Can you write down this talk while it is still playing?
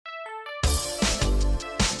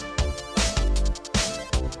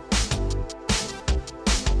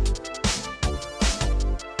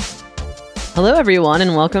Hello, everyone,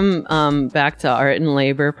 and welcome back to Art and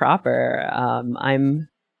Labor Proper. I'm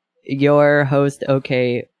your host,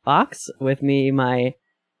 OK Fox. With me, my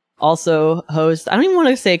also host. I don't even want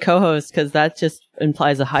to say co-host because that just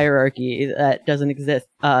implies a hierarchy that doesn't exist.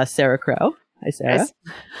 Sarah Crow. Hi, Sarah.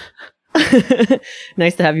 Yes.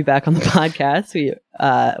 Nice to have you back on the podcast.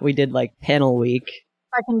 We did like panel week.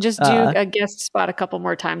 I can just do a guest spot a couple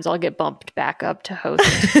more times. I'll get bumped back up to host.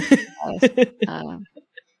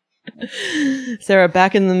 Sarah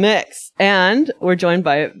back in the mix, and we're joined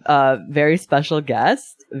by a very special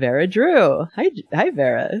guest, Vera Drew. Hi,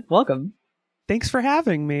 Vera. Welcome. Thanks for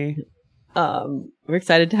having me. We're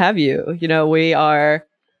excited to have you. You know, we are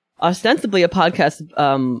ostensibly a podcast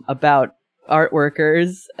about art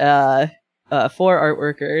workers, for art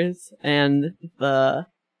workers, and the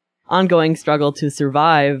ongoing struggle to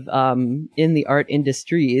survive in the art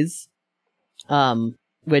industries,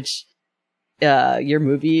 which your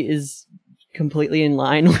movie is completely in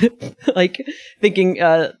line with like thinking,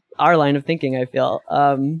 our line of thinking, I feel.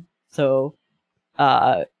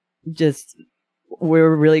 Just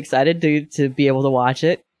we're really excited to be able to watch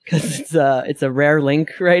it because it's a rare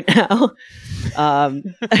link right now.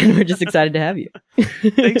 And we're just excited to have you.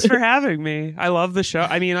 Thanks for having me. I love the show.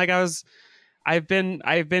 I mean, like I've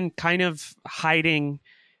been kind of hiding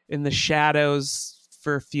in the shadows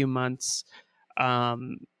for a few months.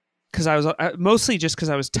 Because I was mostly just because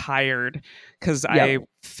I was tired because I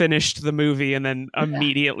finished the movie and then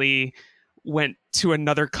immediately went to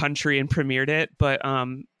another country and premiered it. But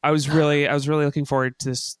I was really looking forward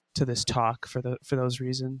to this talk for those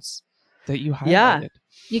reasons that you highlighted. Yeah,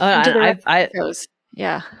 you can do the shows.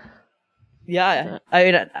 Yeah. I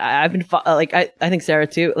mean, I've been I think Sarah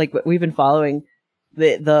too. Like we've been following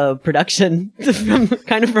the production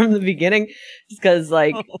from the beginning, just because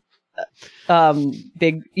like.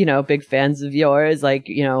 Big fans of yours. Like,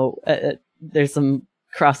 there's some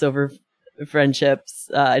crossover friendships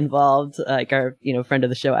involved. Like our, friend of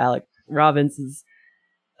the show, Alec Robbins, is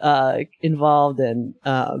involved, and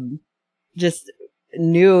just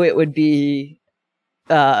knew it would be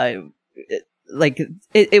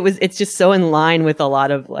it's just so in line with a lot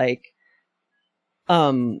of like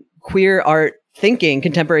queer art thinking,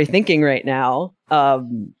 contemporary thinking right now.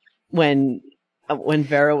 When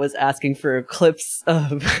Vera was asking for clips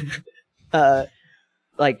of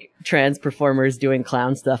like trans performers doing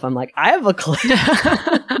clown stuff, I'm like, I have a clip.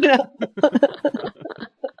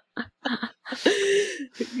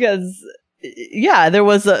 Because there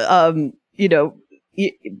was a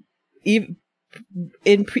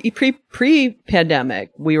in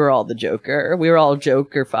pre-pandemic, we were all the Joker. We were all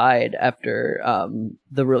Joker-fied after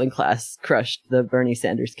the ruling class crushed the Bernie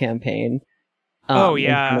Sanders campaign. In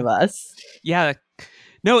front of us. Yeah.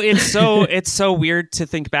 No, it's so weird to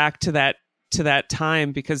think back to that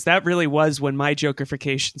time, because that really was when my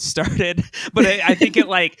Jokerification started. But I think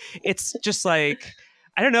it's just like,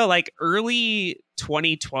 I don't know, like early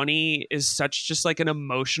 2020 is such just like an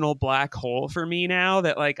emotional black hole for me now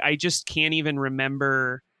that like I just can't even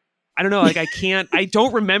remember. I don't know, like I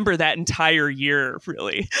don't remember that entire year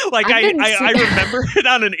really. Like I remember it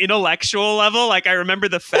on an intellectual level. Like I remember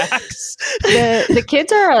the facts. The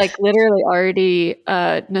kids are like literally already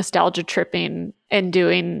nostalgia tripping and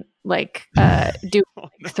doing like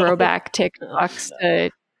throwback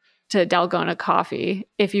TikToks to Dalgona coffee.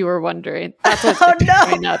 If you were wondering, that's what's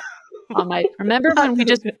coming up on my. Remember when we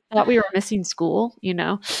just thought we were missing school? It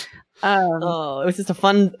was just a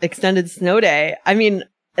fun extended snow day. I mean.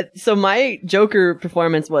 So my Joker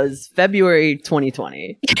performance was February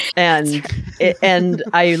 2020, and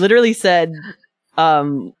I literally said,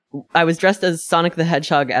 I was dressed as Sonic the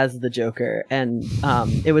Hedgehog as the Joker, and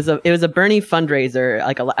it was a Bernie fundraiser,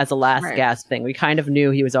 like as a last gasp thing. We kind of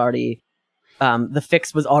knew he was already, the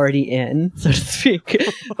fix was already in, so to speak,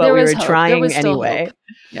 but we were trying anyway.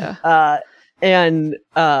 Yeah, and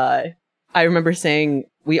I remember saying,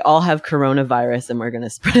 we all have coronavirus and we're gonna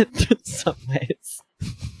spread it through some ways.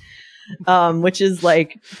 Which is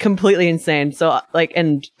like completely insane. So like,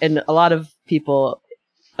 and a lot of people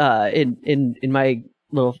in my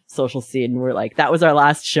little social scene were like, that was our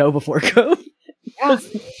last show before COVID. Yeah.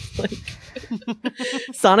 Like,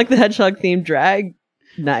 Sonic the Hedgehog themed drag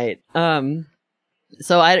night. So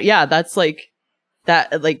that's like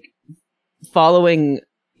that, like following,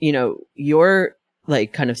 your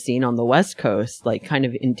like kind of scene on the West Coast, like kind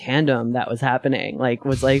of in tandem that was happening, like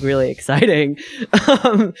was like really exciting.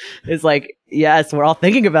 It's like, yes, we're all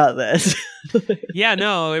thinking about this. Yeah,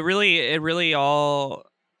 no, it really all,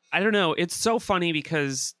 I don't know. It's so funny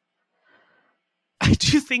because I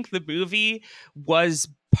do think the movie was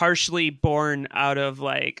partially born out of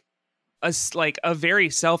like a very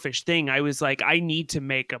selfish thing. I was like, I need to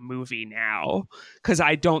make a movie now because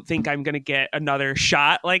I don't think I'm going to get another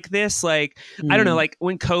shot like this. Like, I don't know, like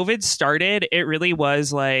when COVID started, it really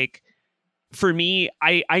was like, for me,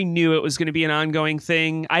 I knew it was going to be an ongoing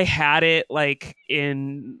thing. I had it like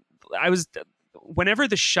whenever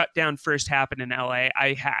the shutdown first happened in LA,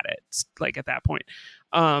 I had it like at that point.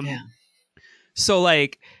 So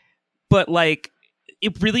like, but like,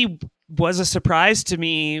 it really was a surprise to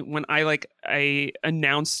me when I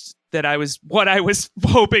announced that I was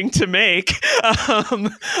hoping to make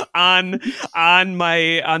on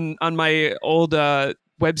my old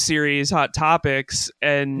web series Hot Topics,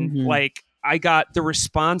 and like I got the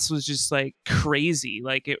response was just like crazy.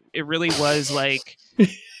 Like it really was like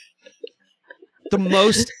the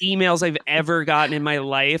most emails I've ever gotten in my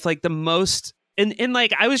life. Like the most, and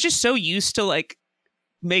like I was just so used to like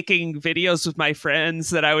making videos with my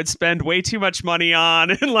friends that I would spend way too much money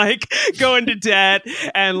on and like go into debt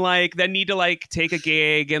and like then need to like take a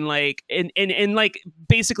gig and like and like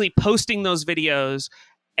basically posting those videos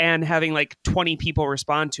and having like 20 people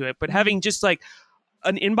respond to it, but having just like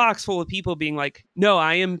an inbox full of people being like, no,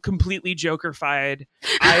 I am completely Joker-fied.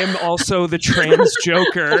 I am also the trans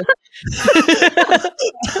Joker.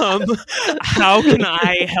 How can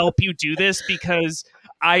I help you do this? Because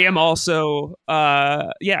I am also,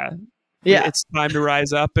 it's time to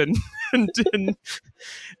rise up and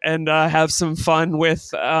have some fun with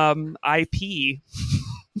IP.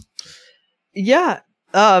 Yeah.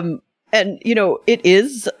 And you know, it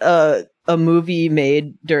is a movie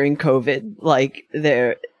made during COVID, like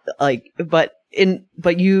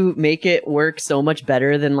but you make it work so much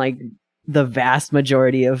better than like the vast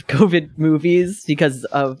majority of COVID movies because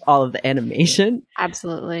of all of the animation.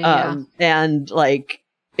 Absolutely. And like,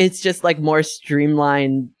 it's just like more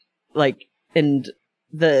streamlined, like, and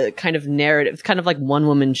the kind of narrative, it's kind of like one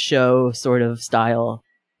woman show sort of style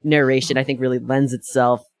narration, I think really lends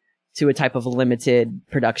itself to a type of limited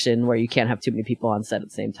production where you can't have too many people on set at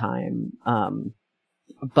the same time.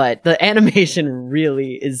 But the animation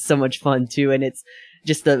really is so much fun too. And it's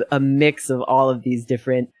just a mix of all of these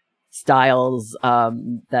different styles,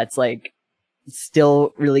 that's like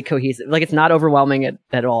still really cohesive. Like it's not overwhelming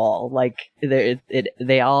at all. Like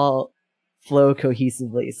they all flow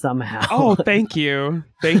cohesively somehow. Oh, thank you.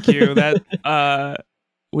 That,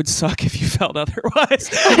 would suck if you felt otherwise.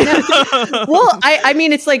 Well, I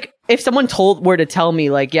mean, it's like if someone were to tell me,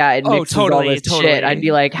 like, yeah, it mixes all this shit, I'd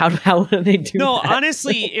be like, how do they do that? No,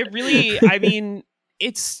 honestly, it really, I mean,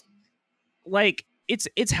 it's like,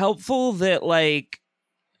 it's helpful that like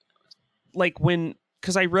when,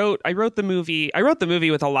 because I wrote the movie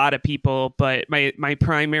with a lot of people, but my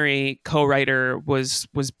primary co-writer was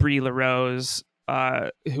Brie LaRose,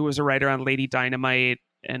 who was a writer on Lady Dynamite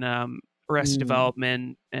and Arrested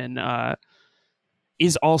Development, and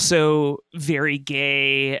is also very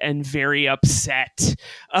gay and very upset,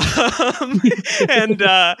 and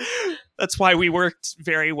that's why we worked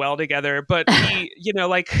very well together. But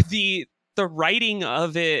the writing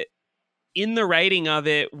of it, in the writing of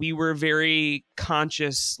it, we were very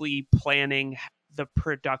consciously planning the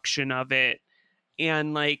production of it,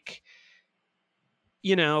 and like,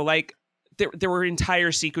 you know, like there were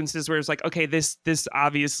entire sequences where it's like, okay, this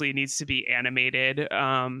obviously needs to be animated.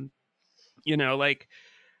 You know, like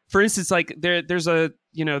for instance, like there's a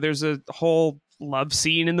whole love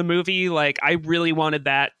scene in the movie. Like I really wanted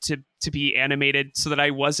that to be animated so that I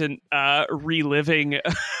wasn't reliving a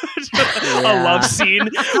love scene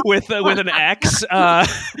with an ex,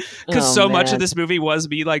 because so much of this movie was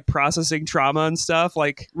me like processing trauma and stuff,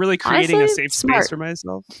 like really creating a safe space for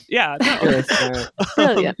myself. No. Really smart.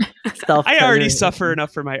 Brilliant. I already suffer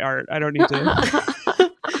enough for my art. I don't need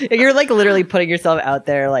to. You're like literally putting yourself out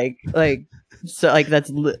there, like so, like that's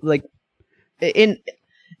like in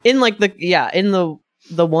like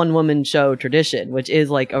the one woman show tradition, which is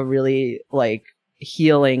like a really like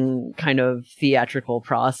healing kind of theatrical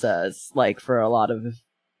process, like for a lot of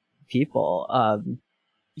people.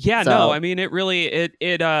 No, I mean it really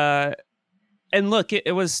and look,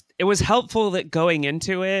 it was helpful that going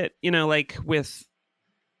into it, you know, like with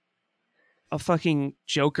a fucking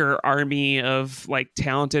Joker army of like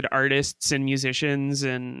talented artists and musicians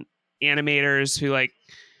and animators who like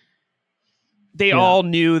they all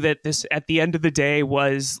knew that this at the end of the day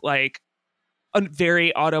was like a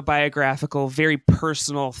very autobiographical, very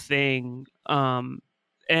personal thing.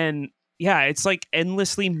 And yeah, it's like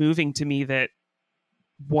endlessly moving to me that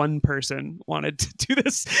one person wanted to do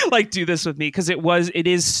this with me, because it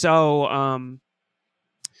is so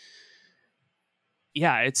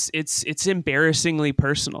yeah, it's embarrassingly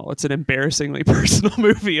personal. It's an embarrassingly personal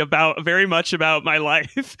movie about very much about my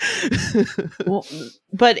life. Well,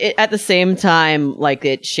 but at the same time, like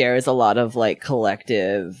it shares a lot of like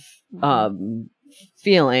collective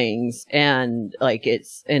feelings, and like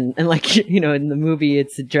it's and like you know in the movie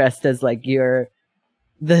it's addressed as like you're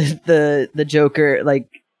the Joker, like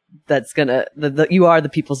that's gonna you are the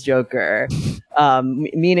people's Joker,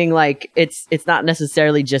 meaning like it's not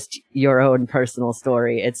necessarily just your own personal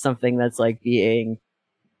story. It's something that's like being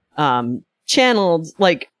channeled.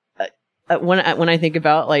 Like when I think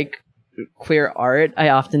about like queer art, I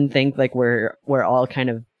often think like we're all kind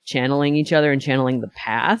of channeling each other and channeling the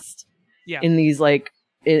past. Yeah. In these like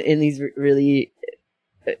in these really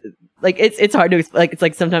like it's hard to like it's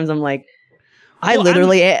like sometimes I'm like I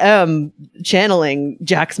literally am channeling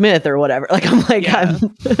Jack Smith or whatever. Like I'm like yeah.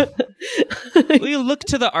 I'm you look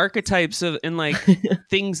to the archetypes of and like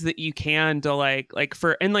things that you can to like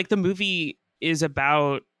for and like the movie is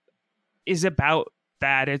about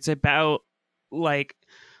that. It's about like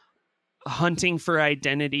hunting for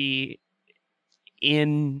identity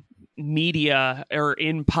in media or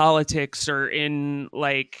in politics or in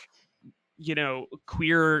like you know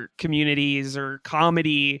queer communities or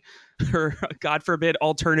comedy or God forbid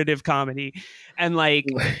alternative comedy, and like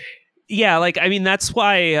yeah, like I mean that's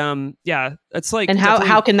why yeah, it's like and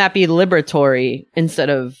how can that be liberatory instead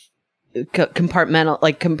of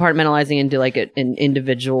compartmentalizing into like an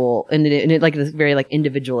individual and like this very like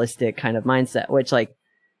individualistic kind of mindset, which like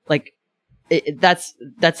that's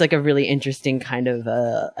like a really interesting kind of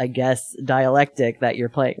I guess dialectic that you're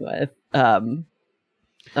playing with.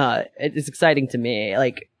 It's exciting to me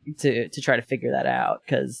like to try to figure that out,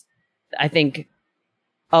 because I think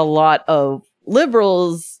a lot of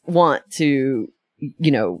liberals want to,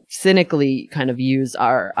 you know, cynically kind of use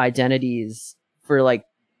our identities for like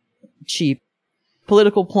cheap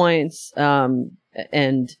political points,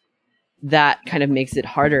 and that kind of makes it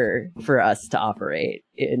harder for us to operate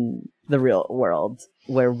in the real world,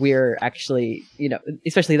 where we're actually, you know,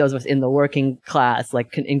 especially those of us in the working class,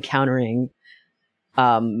 like encountering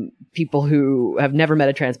people who have never met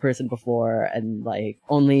a trans person before and like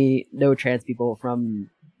only know trans people from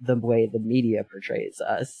the way the media portrays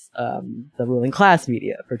us, the ruling class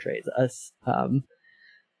media portrays us,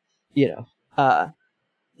 you know.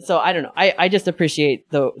 So I don't know. I just appreciate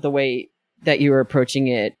the way that you were approaching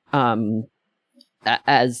it,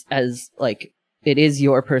 as like it is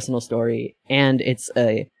your personal story, and it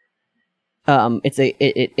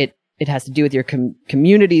has to do with your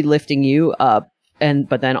community lifting you up,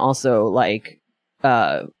 but then also like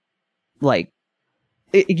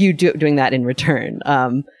you doing that in return,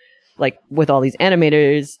 like with all these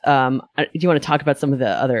animators. Do you want to talk about some of the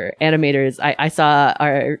other animators? I saw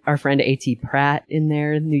our friend A.T. Pratt in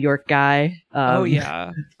there, New York guy. Oh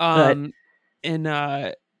yeah. And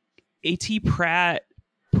A.T. Pratt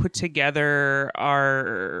put together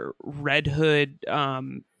our Red Hood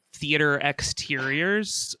theater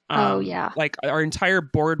exteriors. Oh yeah. Like our entire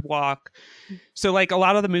boardwalk. So like a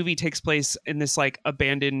lot of the movie takes place in this like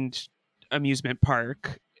abandoned amusement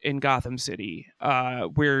park in Gotham City,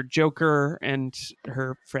 where Joker and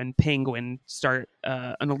her friend Penguin start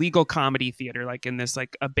an illegal comedy theater, like in this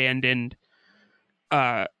like abandoned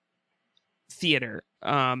theater.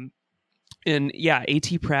 And yeah,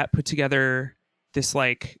 A.T. Pratt put together this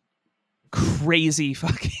like crazy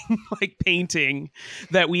fucking like painting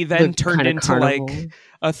that we then turned into carnival, like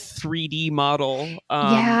a 3D model.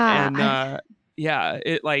 Yeah,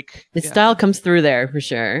 it like his style comes through there for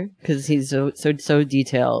sure, because he's so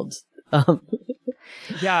detailed.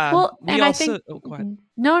 Yeah. Well, and I think go ahead.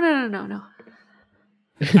 No.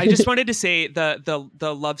 I just wanted to say the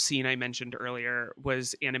love scene I mentioned earlier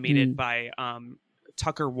was animated by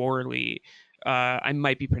Tucker Worley. I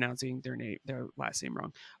might be pronouncing their last name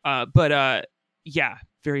wrong. But yeah,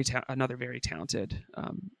 another very talented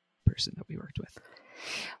person that we worked with.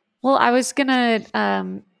 Well, I was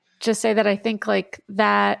gonna just say that I think like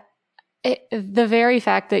that the very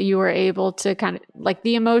fact that you were able to kind of like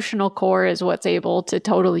the emotional core is what's able to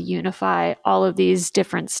totally unify all of these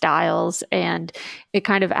different styles, and it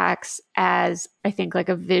kind of acts as, I think, like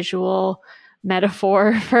a visual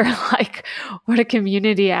metaphor for like what a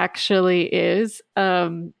community actually is.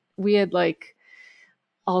 We had like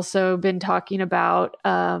also been talking about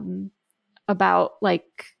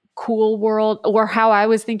like Cool World, or how I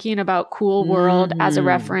was thinking about Cool World as a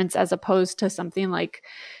reference, as opposed to something like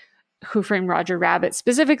Who Framed Roger Rabbit,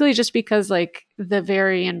 specifically just because like the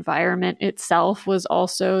very environment itself was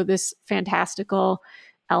also this fantastical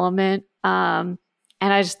element. And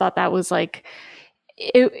I just thought that was like,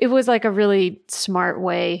 it was like a really smart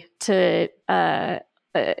way to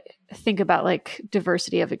think about like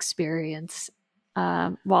diversity of experience,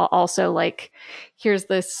 while also like here's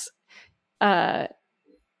this kind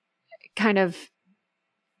of,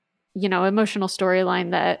 you know, emotional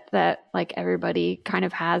storyline that like everybody kind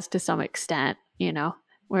of has to some extent, you know,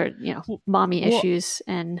 where, you know, mommy issues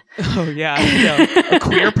and oh yeah, a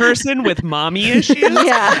queer person with mommy issues.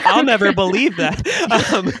 Yeah, I'll never believe that.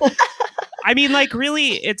 I mean, like,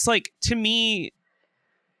 really, it's like, to me,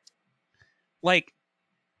 like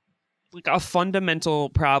a fundamental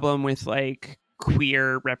problem with like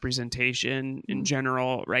queer representation in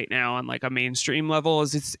general right now on like a mainstream level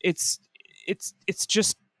is it's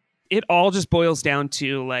just, it all just boils down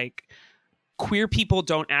to like queer people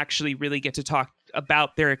don't actually really get to talk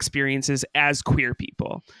about their experiences as queer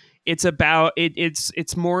people. It's about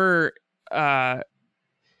it's more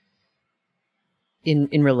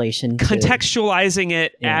in relation to contextualizing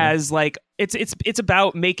it as like it's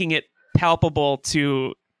about making it palpable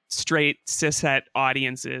to straight cishet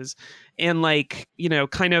audiences and like, you know,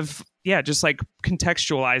 kind of just like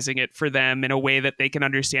contextualizing it for them in a way that they can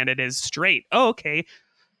understand it as straight. Oh, okay,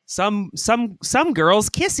 some girls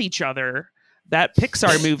kiss each other. That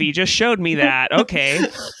Pixar movie just showed me that. Okay,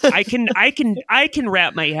 I can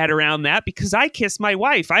wrap my head around that because I kiss my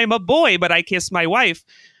wife. I am a boy, but I kiss my wife.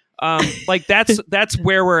 Like that's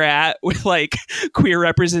where we're at with like queer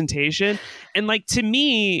representation. And like, to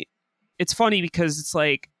me, it's funny because it's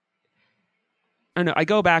like, I don't know, I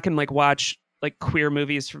go back and like watch like queer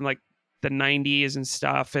movies from like the 90s and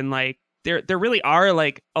stuff, and like there really are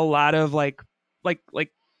like a lot of like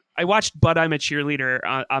I watched But I'm a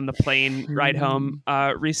Cheerleader on the plane ride home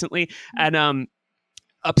recently, and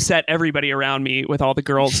upset everybody around me with all the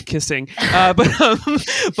girls kissing.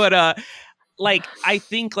 But like, I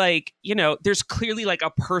think like, you know, there's clearly like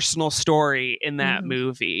a personal story in that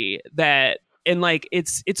movie that, and like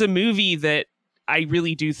it's a movie that I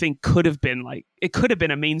really do think could have been like, it could have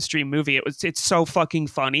been a mainstream movie. It's so fucking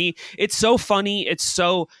funny. It's so funny.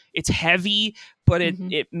 It's heavy, but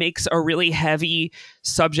it makes a really heavy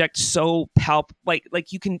subject so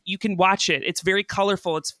like you can watch it. It's very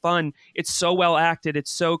colorful. It's fun. It's so well acted.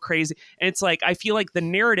 It's so crazy. And it's like, I feel like the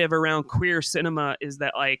narrative around queer cinema is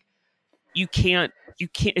that like, you can't,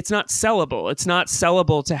 it's not sellable. It's not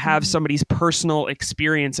sellable to have somebody's personal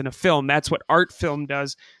experience in a film. That's what art film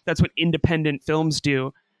does. That's what independent films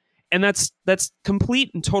do. And that's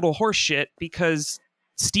complete and total horseshit, because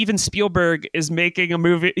Steven Spielberg is making a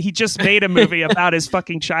movie. He just made a movie about his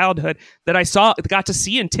fucking childhood that I got to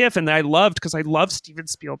see in TIFF, and that I loved because I love Steven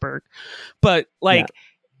Spielberg. But like,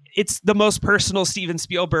 it's the most personal Steven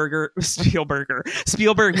Spielberg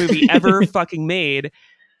movie ever fucking made.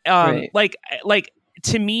 Right. Like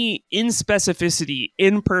to me, in specificity,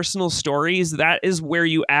 in personal stories, that is where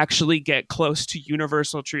you actually get close to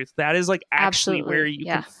universal truth. That is like actually where you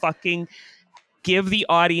can fucking give the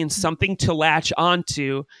audience something to latch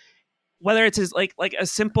onto, whether it's as like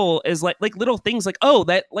as simple as like little things like, oh,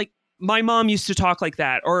 that like my mom used to talk like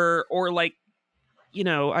that, or like, you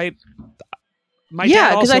know, my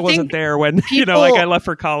dad also wasn't there when people, you know, like I left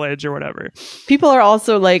for college or whatever. People are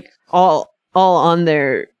also like all on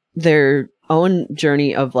their own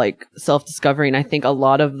journey of like self-discovery, and I think a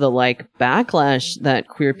lot of the like backlash that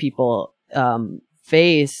queer people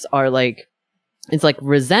face are like, it's like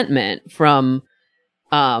resentment from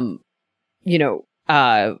you know,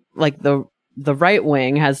 like the right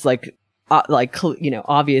wing has like you know,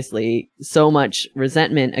 obviously so much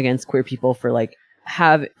resentment against queer people for like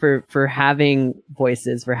for having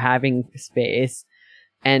voices, for having space,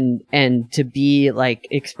 and to be like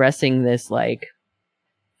expressing this like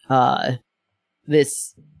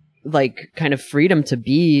this like kind of freedom to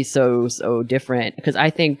be so different. Because I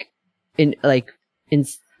think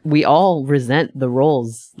we all resent the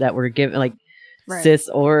roles that we're given, like cis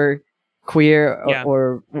or queer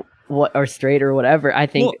or straight or whatever. I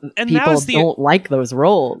think people don't like those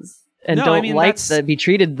roles and like to be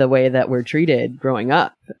treated the way that we're treated growing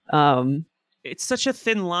up. It's such a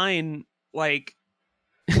thin line, like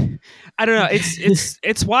I don't know.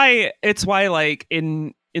 It's why like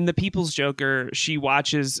in The People's Joker, she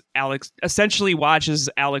essentially watches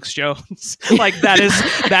Alex Jones. Like that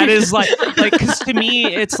is like, cause to me,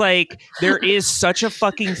 it's like, there is such a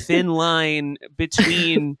fucking thin line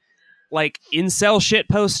between like incel shit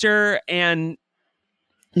poster and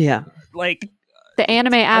like the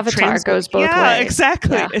anime Avatar goes both ways.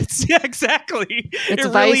 Exactly. Exactly. It's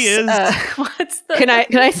it Vice, really is. Can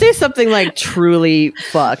I say something like truly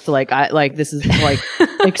fucked? Like this is like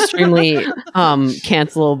extremely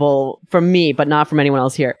cancelable from me, but not from anyone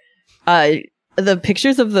else here. the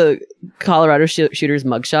pictures of the Colorado shooter's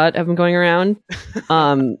mugshot have been going around.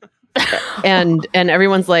 And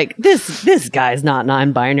everyone's like, this guy's not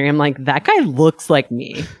non-binary. I'm like, that guy looks like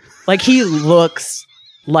me. Like, he looks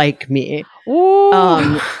like me.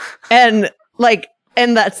 Ooh. And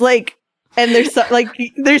that's like, and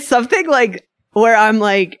there's something like where I'm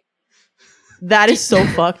like, that is so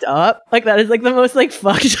fucked up. Like, that is like the most like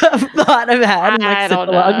fucked up thought I've had in like such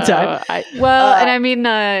a long time. And I mean,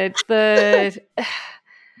 the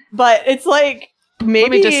but it's like,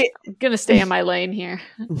 maybe I'm gonna stay in my lane here.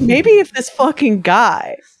 Maybe if this fucking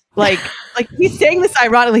guy, like he's saying this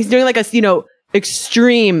ironically, he's doing like a, you know,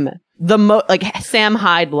 extreme, like Sam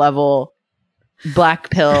Hyde level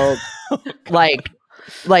black pill, like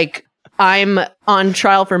I'm on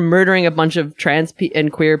trial for murdering a bunch of trans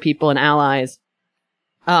and queer people and allies,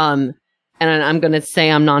 and I'm gonna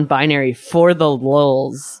say I'm non-binary for the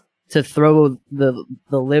lulz to throw the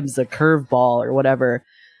libs a curveball or whatever.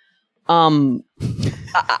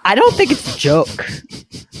 I don't think it's a joke.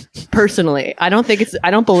 Personally, I don't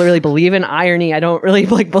really believe in irony. I don't really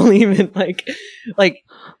like believe in like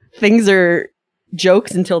things are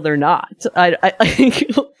jokes until they're not. I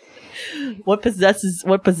think what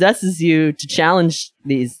possesses you to challenge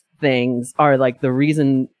these things are like the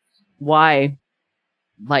reason why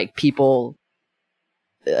like people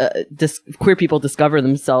queer people discover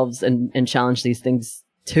themselves and challenge these things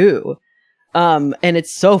too. And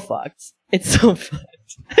it's so fucked. It's so fucked.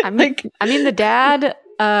 I mean, the dad,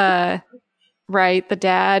 right? The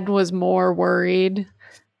dad was more worried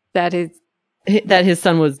that his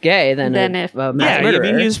son was gay than if I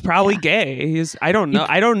mean, he was probably gay. I don't know.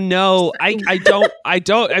 I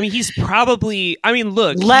mean, he's probably. I mean,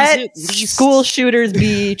 look. Let school shooters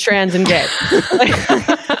be trans and gay.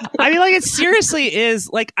 I mean, like, it seriously is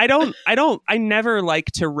like I never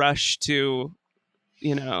like to rush to,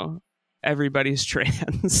 you know, everybody's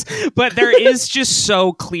trans, but there is just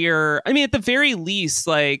so clear. I mean, at the very least,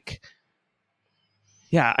 like,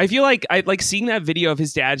 yeah, I feel like seeing that video of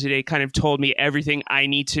his dad today kind of told me everything I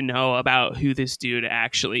need to know about who this dude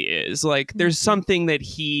actually is. Like, there's something that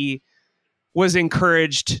he was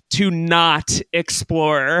encouraged to not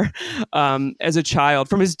explore as a child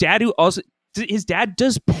from his dad, who also his dad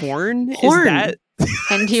does porn. Is that?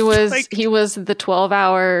 And he was he was the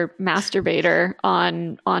 12-hour masturbator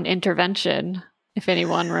on Intervention, if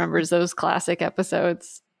anyone remembers those classic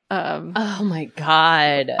episodes. Oh my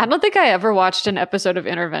god! I don't think I ever watched an episode of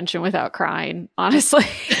Intervention without crying. Honestly,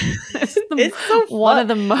 it's so one of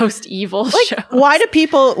the most evil shows. Why do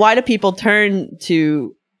people turn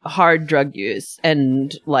to hard drug use,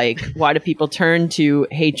 and like why do people turn to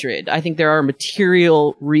hatred? I think there are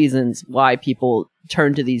material reasons why people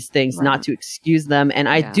turn to these things, right, not to excuse them. And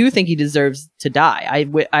I do think he deserves to die.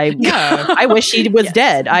 I wish he was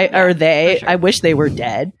dead. Sure. I wish they were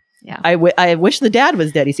dead. Yeah. I wish the dad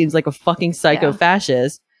was dead. He seems like a fucking psycho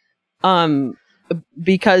fascist.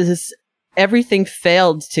 Because everything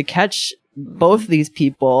failed to catch both these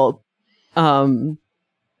people. You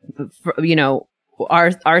know,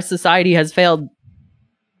 our society has failed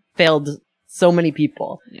so many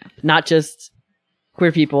people, not just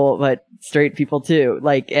queer people, but straight people too.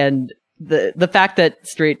 Like, and the fact that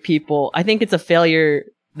straight people, I think it's a failure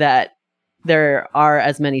that there are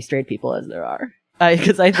as many straight people as there are.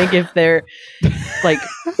 Because I think if there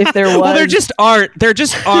was, well, there just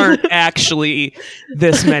aren't actually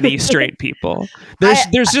this many straight people.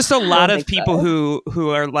 There's just a lot of people who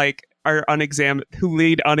are like are unexamined, who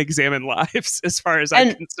lead unexamined lives, as far as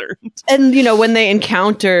I'm concerned. And you know, when they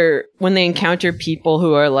encounter people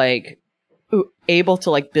who are like able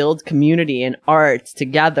to like build community and art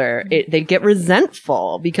together, they get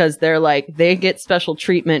resentful because they're like they get special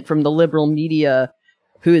treatment from the liberal media,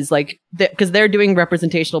 who is like, because they're doing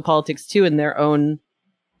representational politics too in their own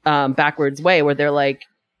backwards way, where they're like,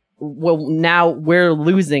 well, now we're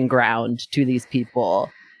losing ground to these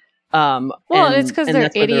people. It's because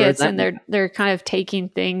they're idiots and they're kind of taking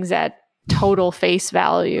things at total face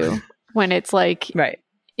value when it's like, right.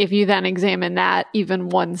 If you then examine that even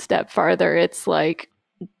one step farther, it's like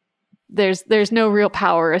there's no real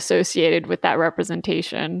power associated with that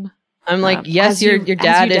representation. I'm like, yes, your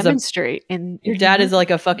dad is your dad is like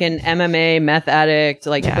a fucking MMA meth addict,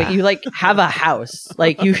 like, but you like have a house,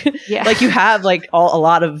 like you, like you have like a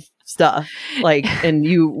lot of stuff, like, and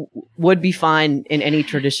you would be fine in any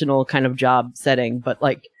traditional kind of job setting, but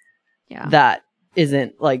like, that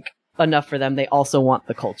isn't like enough for them. They also want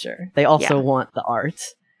the culture. They also want the art,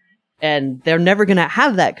 and they're never gonna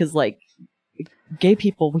have that because like gay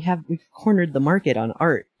people, we've cornered the market on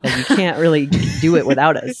art, and you can't really do it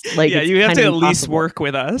without us. Like, yeah, you have to at least work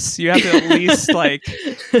with us. You have to at least like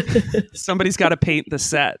somebody's got to paint the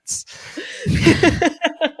sets.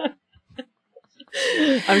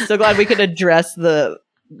 I'm so glad we could address the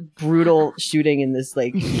brutal shooting in this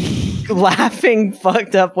like laughing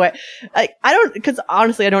fucked up way. I don't, because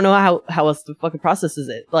honestly I don't know how else to fucking processes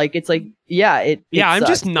it. Like, it's like, I'm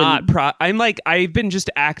just not I've been just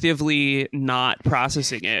actively not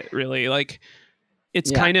processing it, really. Like,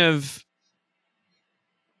 it's kind of,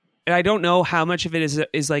 and I don't know how much of it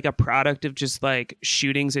is like a product of just like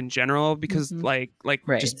shootings in general, because like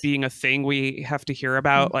right. just being a thing we have to hear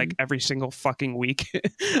about like every single fucking week.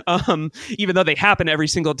 Even though they happen every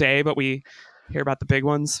single day, but we hear about the big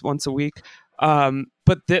ones once a week.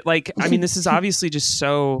 But that, like, I mean, this is obviously just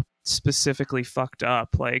so specifically fucked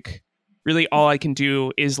up. Like, really all I can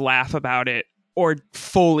do is laugh about it or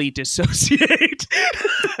fully dissociate.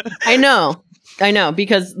 I know,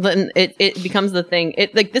 because then it becomes the thing.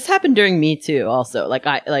 It, like, this happened during Me Too also. Like,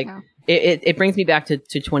 it brings me back to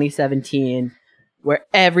 2017, where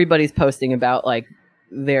everybody's posting about like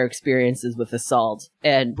their experiences with assault,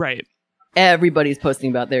 and right. everybody's posting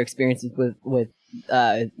about their experiences with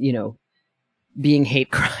you know, being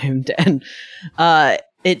hate crimed, and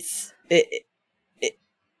it's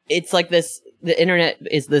like this. The internet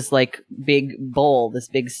is this like big bowl, this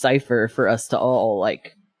big cipher for us to all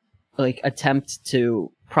like attempt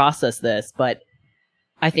to process this, but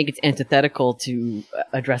I think it's antithetical to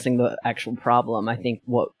addressing the actual problem. I think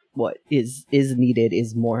what is needed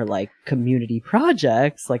is more like community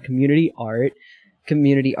projects, like community art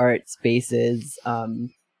spaces,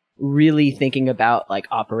 really thinking about like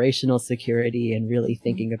operational security and really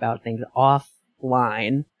thinking about things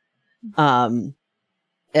offline,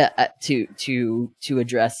 to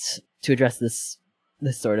address this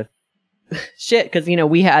sort of shit. Because, you know,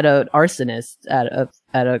 we had an arsonist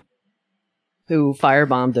who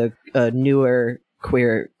firebombed a newer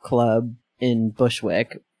queer club in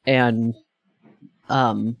Bushwick, and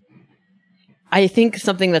I think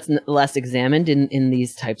something that's less examined in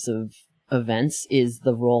these types of events is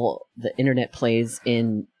the role the internet plays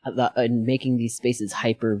in making these spaces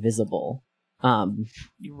hyper visible.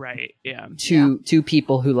 Right. Yeah. To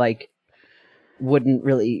people who like wouldn't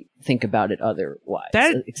really think about it otherwise.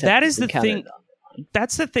 That is the thing.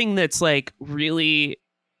 That's the thing that's like really,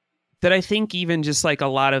 that I think even just like a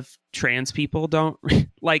lot of trans people don't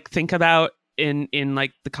like think about in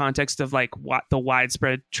like the context of like what the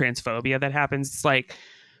widespread transphobia that happens. It's like,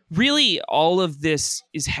 really all of this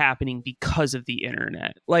is happening because of the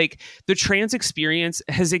internet. Like, the trans experience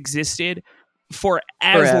has existed for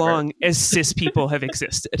as forever. Long as cis people have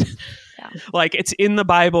existed. Yeah. Like, it's in the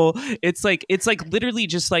Bible. It's like literally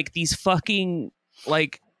just like these fucking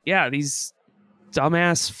like, yeah, these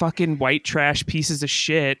dumbass fucking white trash pieces of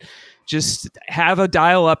shit just have a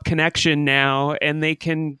dial-up connection now, and they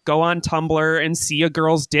can go on Tumblr and see a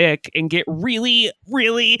girl's dick and get really,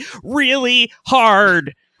 really, really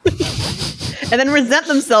hard. And then resent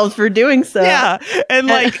themselves for doing so. Yeah. And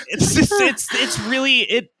like, it's just, it's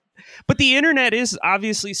really. But the internet is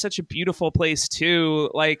obviously such a beautiful place too.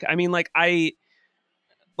 Like, I mean, like, my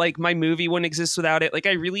movie wouldn't exist without it. Like,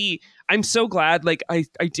 I'm so glad. Like, I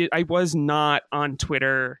was not on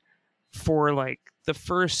Twitter for like the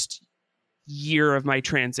first year of my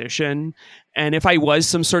transition, and if I was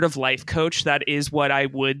some sort of life coach, that is what I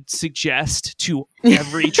would suggest to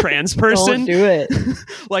every trans person. Don't do it.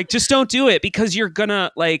 Like, just don't do it, because you're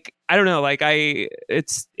gonna, like, I don't know, like,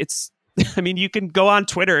 it's I mean, you can go on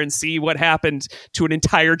Twitter and see what happened to an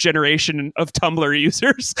entire generation of Tumblr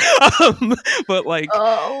users. But like,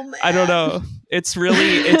 oh, man. I don't know. It's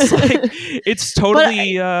like, it's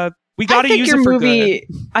totally, we got to use it for good.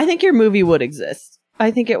 I think your movie would exist.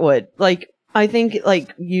 I think it would. Like, I think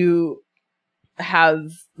like you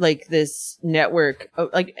have like this network of,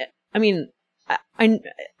 like, I mean, I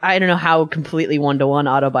don't know how completely one-to-one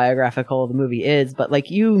autobiographical the movie is, but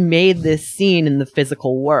like, you made this scene in the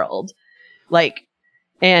physical world. Like,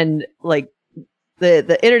 and like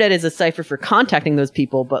the internet is a cipher for contacting those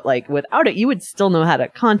people, but like without it, you would still know how to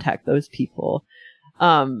contact those people.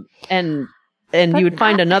 And you would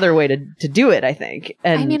find another way to do it, I think.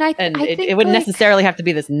 And I mean, I think it wouldn't necessarily have to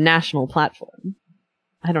be this national platform.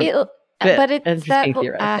 I don't know. But it's interesting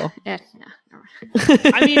theoretical.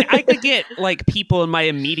 I mean, I could get like people in my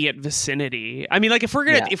immediate vicinity. I mean, like, if we're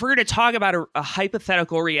gonna talk about a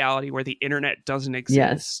hypothetical reality where the internet doesn't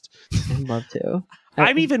exist, yes. I'd love to.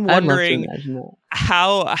 I'm even wondering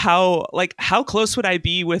how close would I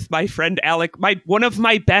be with my friend Alec, one of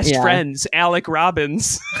my best friends, Alec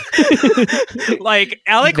Robbins, Like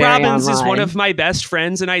Alec Very Robbins is one online. of my best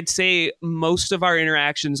friends, and I'd say most of our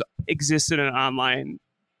interactions exist in an online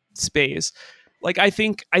space. Like I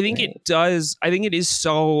think it does. I think it is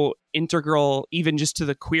so integral, even just to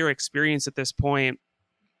the queer experience at this point.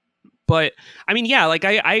 But I mean, yeah, like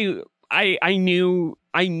I knew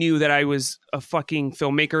that I was a fucking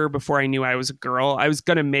filmmaker before I knew I was a girl. I was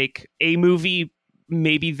gonna make a movie,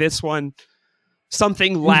 maybe this one,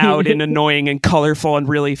 something loud and annoying and colorful and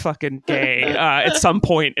really fucking gay at some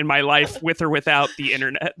point in my life, with or without the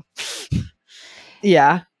internet.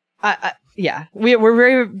 Yeah, yeah, we're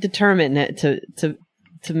very determined to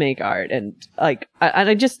make art, and like,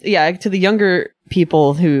 I just, yeah, to the younger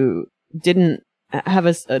people who didn't have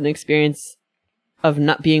an experience of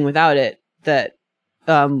not being without it that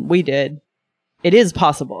we did. It is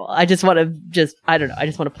possible. I just want to I don't know. I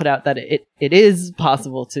just want to put out that it is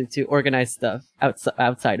possible to organize stuff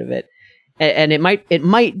outside of it, and it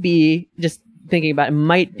might be, just thinking about it,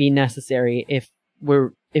 might be necessary if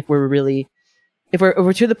we're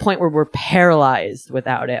to the point where we're paralyzed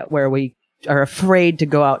without it, where we are afraid to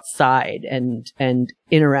go outside and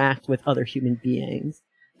interact with other human beings.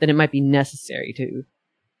 Then it might be necessary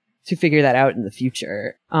to figure that out in the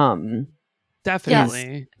future.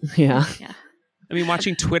 Definitely. Yeah. Yeah. I mean,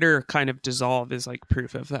 watching Twitter kind of dissolve is like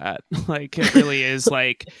proof of that. Like it really is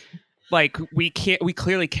like we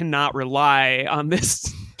clearly cannot rely on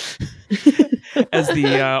this as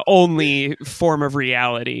the only form of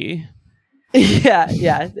reality.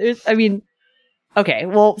 Yeah. I mean, okay.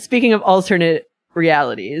 Well, speaking of alternate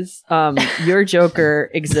realities, your Joker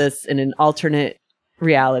exists in an alternate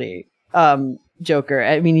reality. Joker.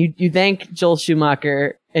 I mean, you thank Joel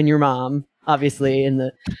Schumacher and your mom, obviously, in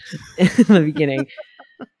the beginning.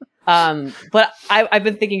 But I've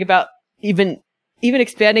been thinking about even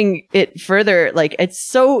expanding it further. Like, it's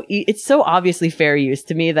so obviously fair use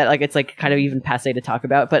to me that, like, it's like kind of even passé to talk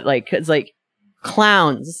about. But like, it's like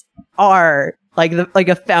clowns are like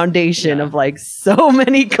a foundation of like so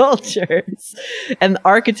many cultures, and the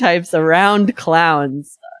archetypes around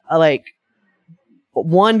clowns are like,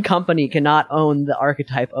 one company cannot own the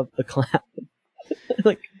archetype of the clown.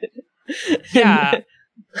 Like, yeah.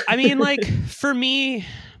 I mean, like, for me,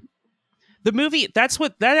 the movie, that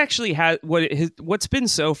actually has what's been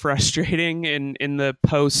so frustrating in the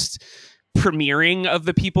post premiering of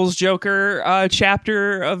the People's Joker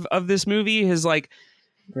chapter of this movie has like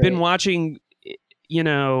been watching, you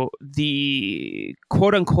know, the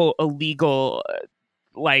quote unquote illegal,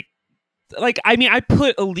 like, I mean, I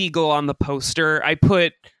put illegal on the poster. I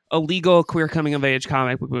put illegal queer coming of age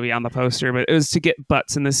comic book movie on the poster, but it was to get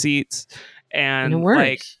butts in the seats. And it worked.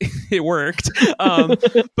 Like, it worked.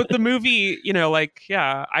 But the movie, you know, like,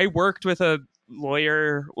 yeah, I worked with a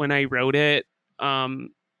lawyer when I wrote it,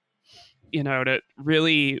 you know, to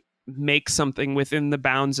really make something within the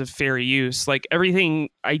bounds of fair use. Like, everything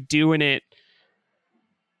I do in it,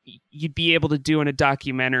 you'd be able to do in a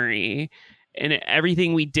documentary, and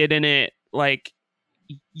everything we did in it, like,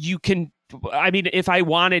 you can, I mean, if I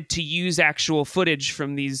wanted to use actual footage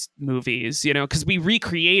from these movies, you know, because we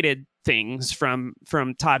recreated things from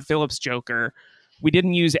Todd Phillips' Joker. We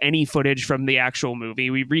didn't use any footage from the actual movie.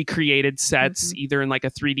 We recreated sets either in like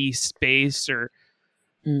a 3D space or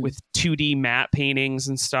with 2D matte paintings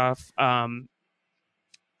and stuff. And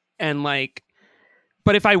like,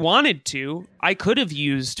 but if I wanted to, I could have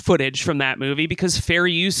used footage from that movie, because fair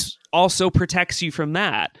use also protects you from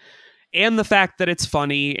that. And the fact that it's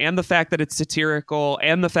funny, and the fact that it's satirical,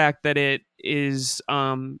 and the fact that it is,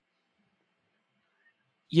 you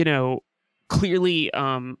know, clearly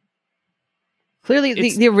the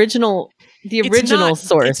original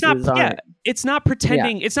source it's not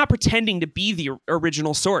pretending to be the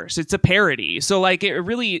original source. It's a parody. So like, it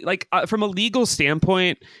really, like, from a legal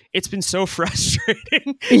standpoint, it's been so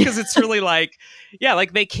frustrating, because it's really like, yeah,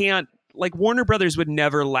 like, they can't, like, Warner Brothers would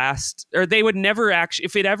never last, or they would never actually,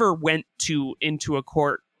 if it ever went into a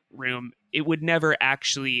courtroom, it would never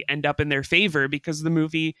actually end up in their favor, because the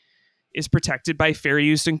movie is protected by fair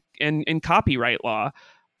use and copyright law.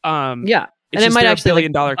 Yeah. It's, and it might actually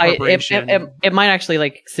 $1 billion corporation. It might actually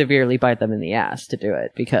like severely bite them in the ass to do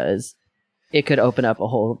it, because it could open up a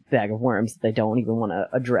whole bag of worms that they don't even want to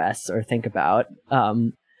address or think about.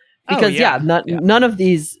 Because none of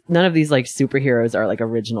these like superheroes are like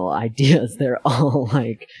original ideas. They're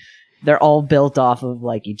all built off of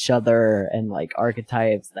like each other and like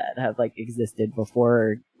archetypes that have like existed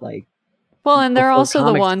before, like. Well, and they're also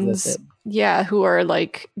the ones, who are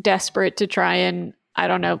like desperate to try and, I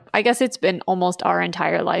don't know, I guess it's been almost our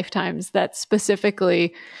entire lifetimes that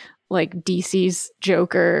specifically like DC's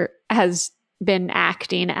Joker has been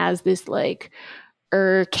acting as this like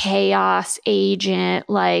chaos agent.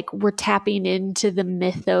 Like, we're tapping into the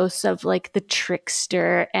mythos of like the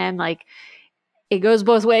trickster, and like it goes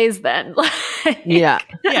both ways then. Yeah.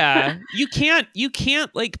 Yeah. You can't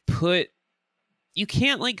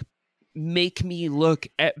make me look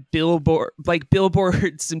at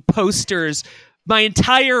billboards and posters my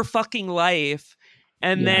entire fucking life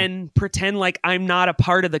and then pretend like I'm not a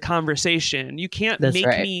part of the conversation. You can't make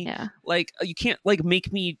me you can't like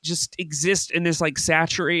make me just exist in this like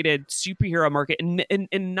saturated superhero market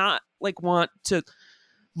and not like want to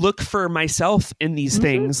look for myself in these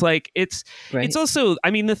things. Like it's also,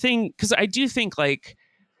 I mean, the thing, because I do think like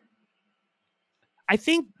I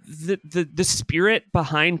think the spirit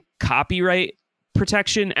behind copyright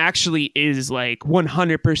protection actually is like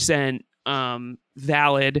 100%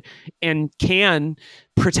 valid and can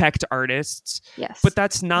protect artists. Yes. But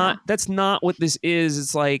that's not what this is.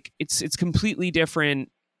 It's like it's completely different.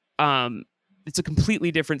 It's a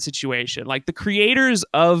completely different situation. Like the creators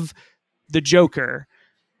of the Joker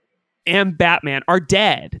and Batman are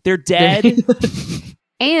dead. They're dead.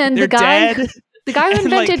 And they're dead. The guy who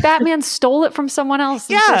invented Batman stole it from someone else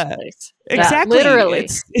in the first place. Exactly. Literally.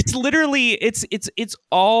 It's literally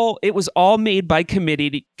it was all made by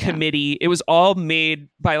committee. It was all made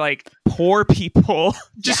by like poor people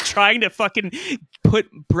just trying to fucking put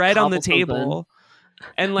bread on the table.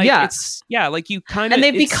 And like it's like you kind of, and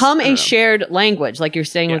they've become a shared language, like you're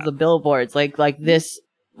saying with the billboards, like this,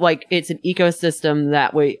 like it's an ecosystem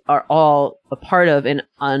that we are all a part of, and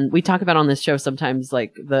we talk about on this show sometimes,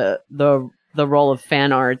 like the role of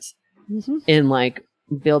fan art in like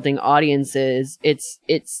building audiences. It's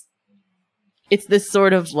this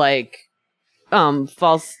sort of like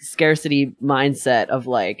false scarcity mindset of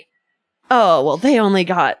like, oh well, they only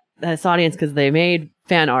got this audience because they made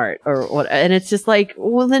fan art or what, and it's just like,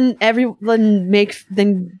 well then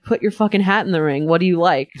then put your fucking hat in the ring. What do you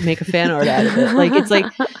like? Make a fan art out of it. Like it's like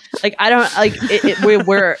I don't like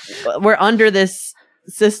we're under this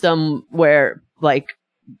system where like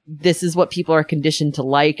this is what people are conditioned to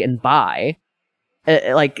like and buy.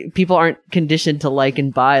 Like people aren't conditioned to like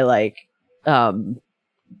and buy like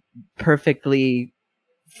perfectly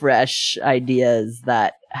fresh ideas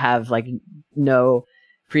that have like no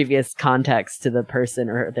previous context to the person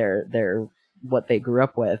or their what they grew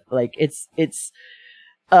up with. Like it's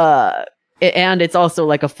and it's also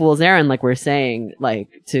like a fool's errand, like we're saying, like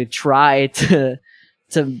to try to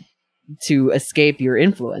escape your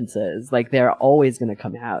influences. Like they're always going to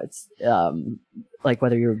come out. It's like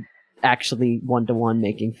whether you're actually one-to-one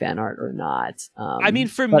making fan art or not. I mean,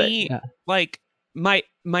 for me, like my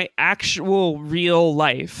actual real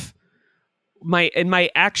life, my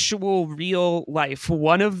actual real life,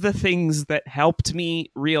 one of the things that helped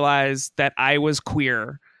me realize that I was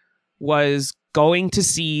queer was going to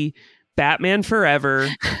see Batman Forever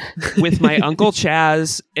with my Uncle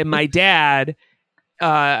Chaz and my dad.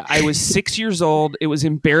 I was 6 years old. It was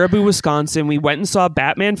in Baraboo, Wisconsin. We went and saw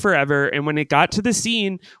Batman Forever. And when it got to the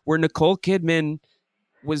scene where Nicole Kidman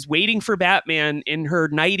was waiting for Batman in her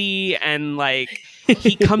nightie and like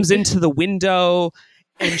he comes into the window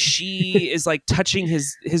and she is like touching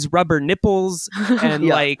his rubber nipples and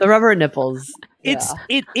like the rubber nipples. It's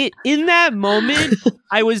it in that moment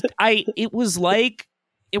it was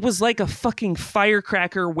like a fucking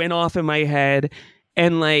firecracker went off in my head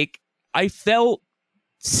and like I felt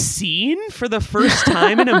seen for the first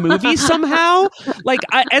time in a movie somehow. Like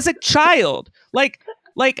as a child, like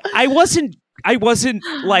I wasn't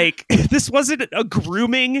like, this wasn't a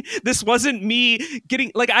grooming. This wasn't me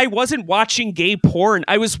getting like, I wasn't watching gay porn.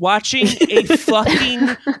 I was watching a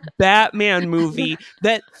fucking Batman movie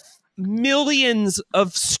that millions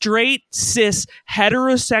of straight, cis,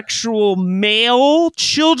 heterosexual male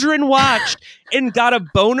children watched and got a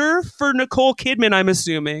boner for Nicole Kidman, I'm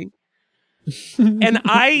assuming. And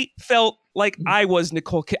I felt like I was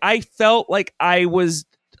Nicole Kidman. I felt like I was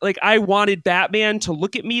like I wanted Batman to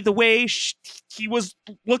look at me the way he was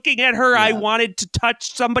looking at her. Yeah. I wanted to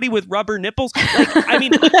touch somebody with rubber nipples. Like, I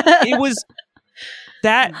mean, it was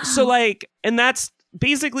that. So like, and that's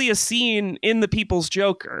basically a scene in The People's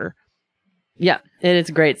Joker. Yeah, and it's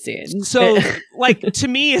a great scene. So like, to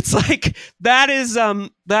me, it's like, that is,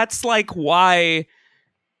 that's like why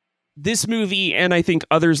this movie, and I think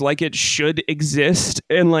others like it, should exist.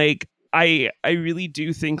 And like, I really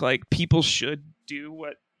do think like people should do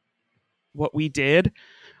what we did.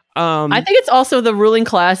 I think it's also the ruling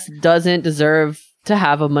class doesn't deserve to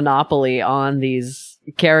have a monopoly on these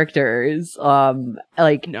characters.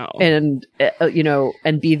 Like, no. And you know,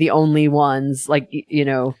 and be the only ones like, you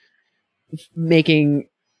know, making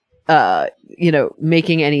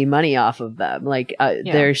making any money off of them. Like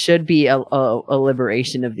there should be a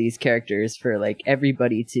liberation of these characters for like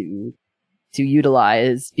everybody to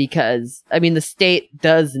utilize, because I mean the state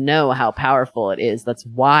does know how powerful it is. That's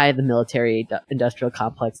why the military industrial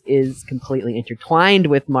complex is completely intertwined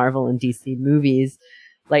with Marvel and DC movies.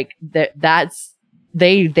 Like that's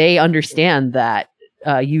they understand that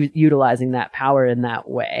utilizing that power in that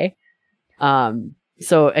way.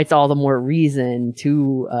 So it's all the more reason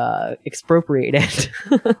to expropriate it.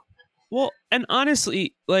 Well, and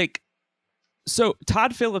honestly, like, so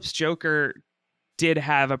Todd Phillips' Joker did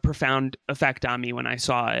have a profound effect on me when I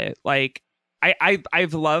saw it. Like,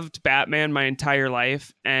 I've loved Batman my entire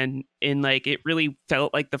life, and it really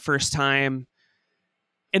felt like the first time.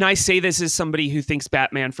 And I say this as somebody who thinks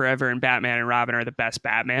Batman Forever and Batman and Robin are the best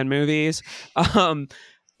Batman movies.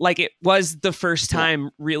 Like, it was the first time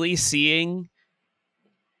really seeing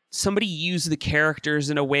somebody use the characters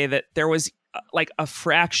in a way that there was like a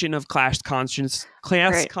fraction of class consciousness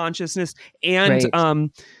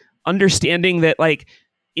and understanding that like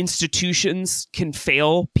institutions can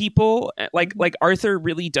fail people. Like Arthur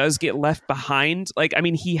really does get left behind. Like, I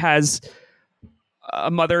mean, he has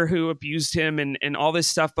a mother who abused him and all this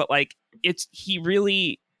stuff, but like he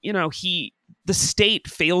really, the state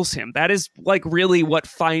fails him. That is like really what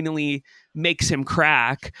finally makes him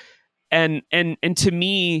crack. And to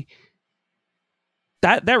me,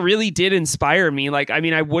 that really did inspire me. Like, I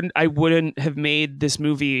mean, I wouldn't have made this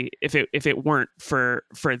movie if it weren't for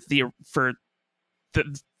the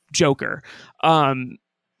Joker. And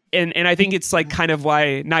I think it's like kind of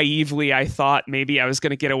why naively I thought maybe I was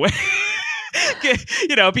going to get away,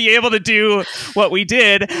 be able to do what we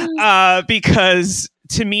did, because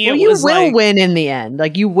to me, it was like, you will win in the end.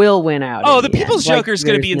 Like, you will win out. Oh, the People's Joker is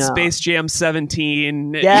going to be in Space Jam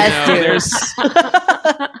 17. Yes,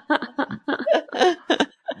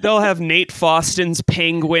 they'll have Nate Faustin's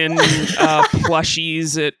Penguin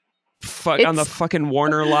plushies on the fucking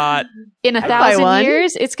Warner lot. In 1,000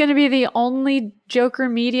 years, it's going to be the only Joker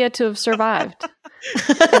media to have survived.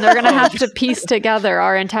 And they're going to have to piece together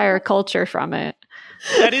our entire culture from it.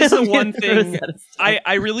 That is the one thing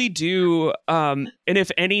I really do. And if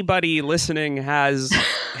anybody listening has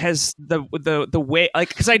the way, like,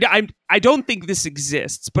 because I don't think this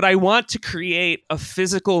exists, but I want to create a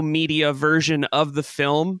physical media version of the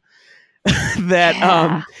film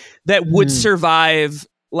that would survive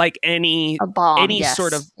like any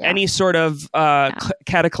sort of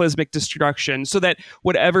cataclysmic destruction, so that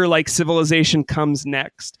whatever like civilization comes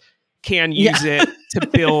next can use it to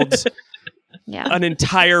build an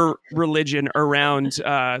entire religion around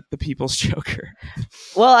the People's Joker.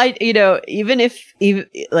 Well, even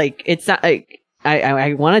like, it's not like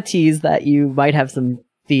I want to tease that you might have some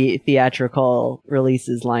theatrical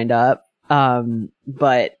releases lined up,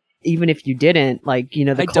 but even if you didn't, like,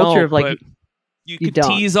 the culture of like, you can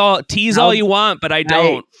tease all you want, but I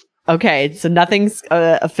don't. Okay, so nothing's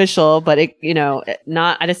official, but I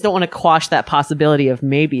just don't want to quash that possibility of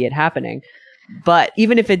maybe it happening. But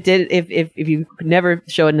even if it did, if you could never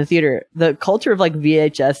show it in the theater, the culture of like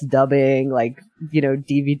VHS dubbing, like,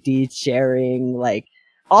 DVD sharing, like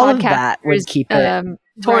all of that would keep it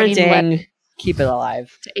torrenting, keep it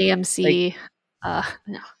alive. To AMC,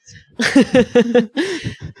 no.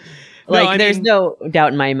 Like, there's no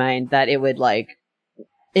doubt in my mind that it would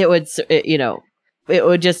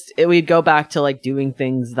go back to like doing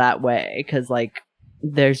things that way, because like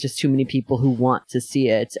there's just too many people who want to see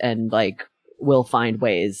it and like will find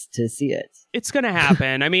ways to see it. It's gonna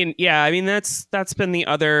happen. I mean, that's been the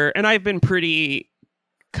other, and I've been pretty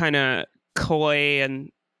kind of coy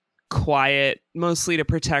and quiet, mostly to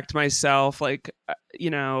protect myself. Like,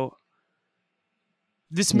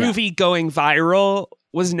 this movie going viral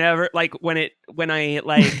was never like when I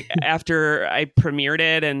like after I premiered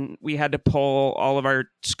it and we had to pull all of our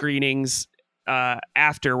screenings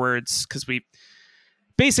afterwards, because we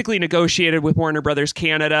basically negotiated with Warner Brothers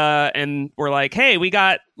Canada and we're like, hey, we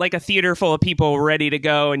got like a theater full of people ready to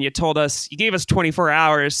go, and you gave us 24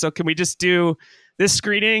 hours, so can we just do this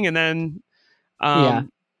screening? And then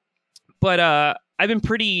but I've been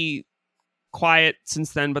pretty quiet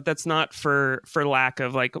since then, but that's not for lack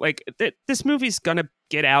of like this movie's gonna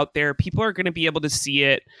get out there. People are gonna be able to see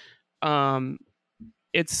it.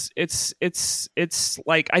 It's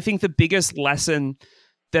like, I think the biggest lesson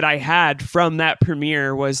that I had from that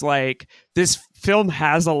premiere was like, this film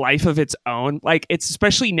has a life of its own. Like, it's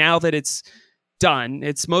especially now that it's done.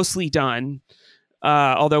 It's mostly done.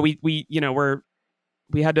 Although we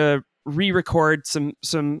had to re-record some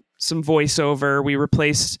voiceover. We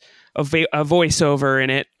replaced a voiceover in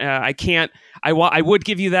it. I can't. I would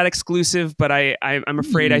give you that exclusive, but I'm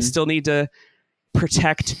afraid I still need to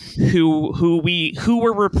protect who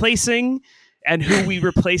we're replacing and who we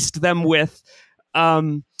replaced them with.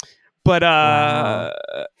 But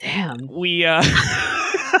damn, we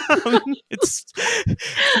it's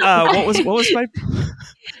what was my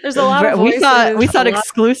there's a lot of we voices, we saw an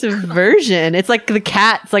exclusive version. It's like the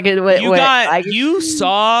cats. Like you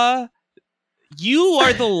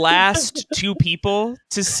are the last two people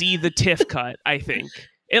to see the TIFF cut, I think,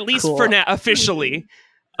 at least for now, officially.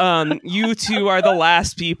 You two are the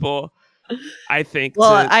last people, I think.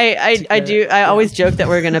 Well, I always joke that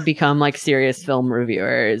we're going to become like serious film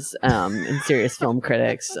reviewers and serious film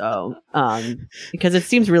critics. So because it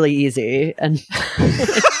seems really easy and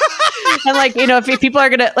and like, you know, if people are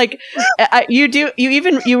gonna like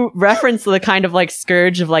you reference the kind of like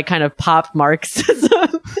scourge of like kind of pop Marxism.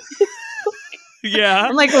 Yeah,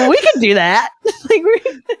 I'm like, well, we can do that. Like,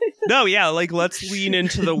 no, yeah, like let's lean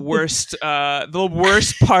into the worst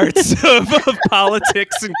parts of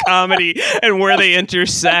politics and comedy and where they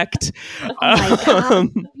intersect. Oh my God.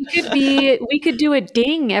 We could do a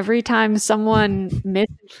ding every time someone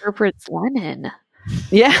misinterprets Lenin.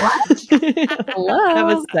 Yeah, Hello. have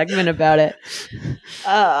a segment about it.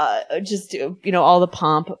 Just you know, all the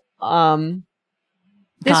pomp. This God,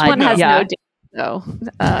 one has yeah. no ding, though.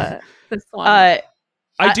 This one. I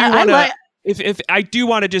do want to. like- If I do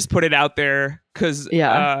want to just put it out there, because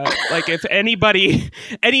like if anybody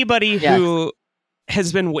who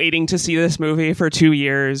has been waiting to see this movie for 2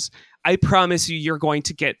 years, I promise you're going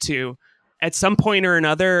to get to at some point or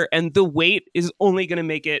another, and the wait is only going to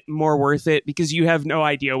make it more worth it because you have no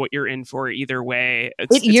idea what you're in for either way.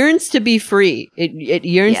 It yearns to be free. It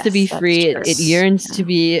yearns to be free. It yearns to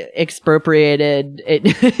be expropriated.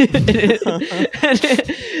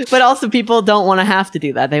 But also people don't want to have to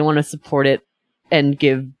do that. They want to support it and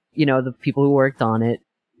give, you know, the people who worked on it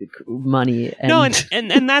money. No,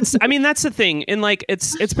 and that's, I mean, that's the thing. And like,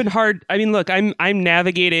 it's been hard. I mean, look, I'm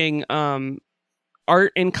navigating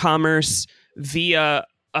art and commerce via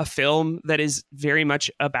a film that is very much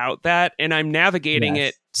about that, and I'm navigating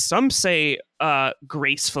it, some say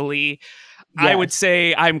gracefully. I would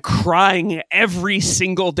say I'm crying every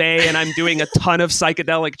single day, and I'm doing a ton of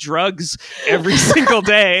psychedelic drugs every single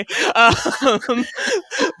day.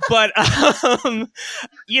 But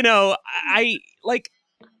you know,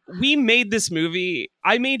 we made this movie.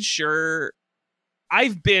 I made sure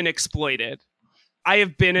I've been exploited. I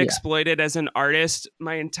have been exploited as an artist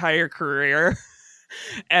my entire career.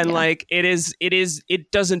 And like,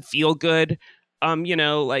 it doesn't feel good. You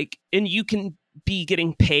know, like, and you can be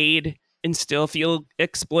getting paid and still feel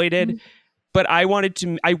exploited. Mm-hmm. But I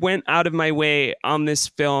went out of my way on this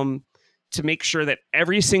film to make sure that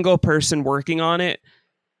every single person working on it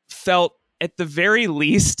felt at the very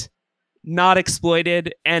least not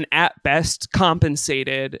exploited and at best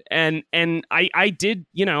compensated. And I did,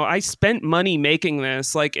 you know, I spent money making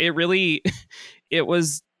this. Like, it really, it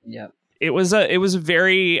was a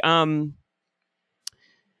very,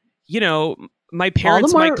 you know, my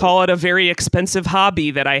parents might call it a very expensive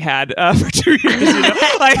hobby that I had for 2 years. You know?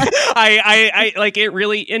 Like, I like it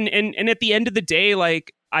really, and at the end of the day,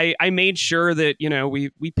 like, I made sure that, you know,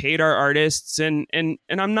 we paid our artists, and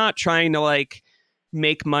I'm not trying to like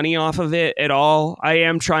make money off of it at all. I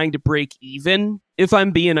am trying to break even, if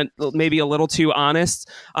I'm being maybe a little too honest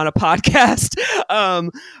on a podcast.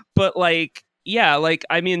 But like, yeah, like,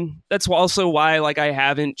 I mean, that's also why, like, I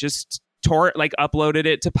haven't just uploaded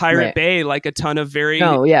it to Pirate Bay like a ton of very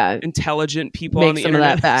intelligent people on the some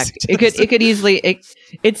internet. Of that back. It could easily.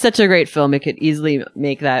 It's such a great film. It could easily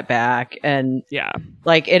make that back, and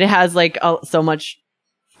like, it has like so much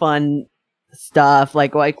fun stuff.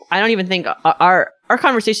 Like I don't even think our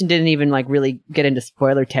conversation didn't even like really get into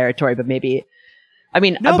spoiler territory, but maybe, I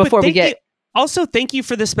mean, before we get. Also, thank you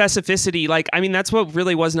for the specificity. Like, I mean, that's what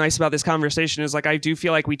really was nice about this conversation, is like, I do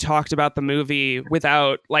feel like we talked about the movie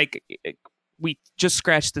without, like, we just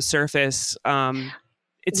scratched the surface.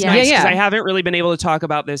 It's nice because I haven't really been able to talk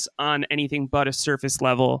about this on anything but a surface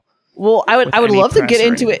level. Well, I would love to get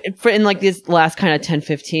into it in like this last kind of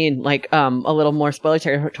 10-15, like a little more spoiler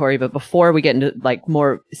territory. But before we get into like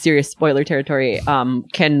more serious spoiler territory, I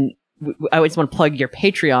just want to plug your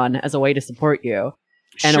Patreon as a way to support you.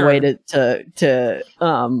 And a way to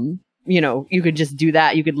you know, you could just do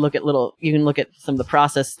that. You can look at some of the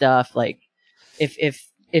process stuff. Like, if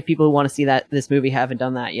people who want to see this movie haven't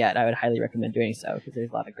done that yet, I would highly recommend doing so, because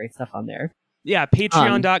there's a lot of great stuff on there. Yeah,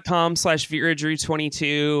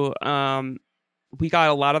 patreon.com/VeraDrew22. We got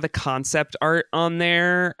a lot of the concept art on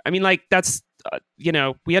there. I mean, like, that's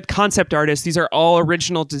we had concept artists. These are all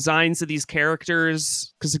original designs of these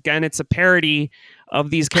characters because, again, it's a parody of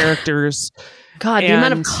these characters. God, the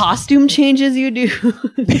amount of costume changes you do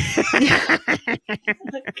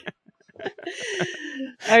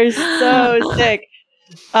are so sick.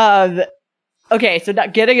 Okay, so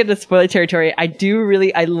not getting into spoiler territory, I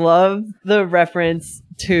love the reference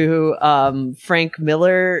to Frank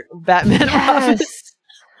Miller Batman Robin.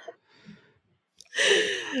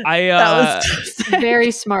 That was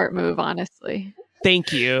very smart move, honestly.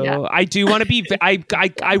 Thank you. Yeah. I do want to be. I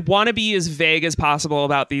want to be as vague as possible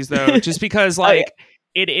about these, though, just because,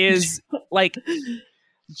 it is like.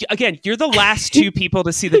 Again, you're the last two people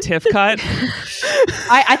to see the TIFF cut.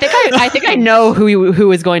 I think I know who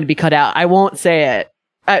is going to be cut out. I won't say it,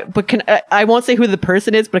 but I won't say who the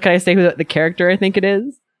person is. But can I say who the character I think it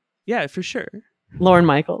is? Yeah, for sure. Lorne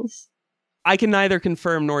Michaels. I can neither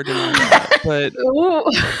confirm nor deny that, but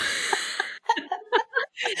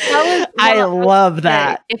I love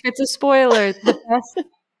that. If it's a spoiler, the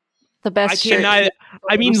best. I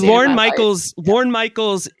mean, Lorne Michaels. Lorne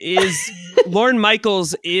Michaels is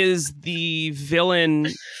the villain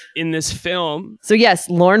in this film. So yes,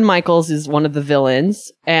 Lorne Michaels is one of the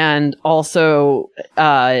villains, and also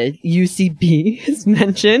UCB is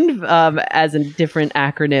mentioned as a different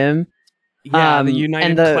acronym. Yeah, the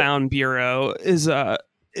United Clown Bureau is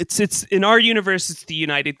it's in our universe it's the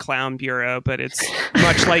United Clown Bureau, but it's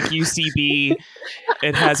much like UCB.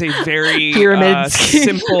 It has a very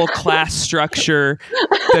simple class structure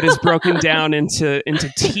that is broken down into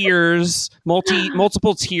tiers,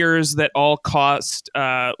 multiple tiers that all cost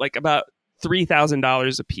like about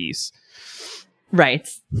 $3,000 a piece. Right.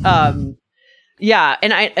 Yeah,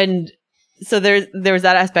 and so there was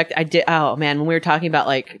that aspect. Oh man, when we were talking about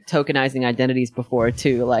like tokenizing identities before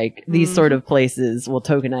too, like these sort of places will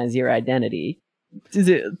tokenize your identity to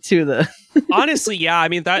the. Honestly, yeah. I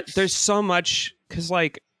mean that there's so much because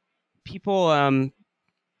like people,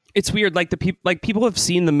 it's weird. Like people have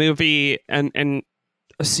seen the movie and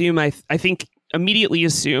assume I think immediately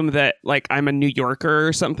assume that like I'm a New Yorker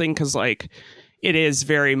or something because like. It is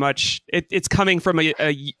very much. It's coming from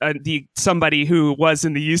somebody who was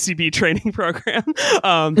in the UCB training program,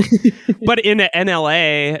 but in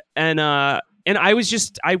LA, and I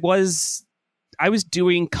was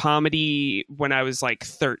doing comedy when I was like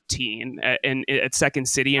 13 at Second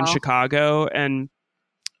City in Chicago, and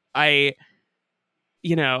I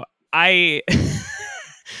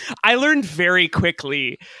learned very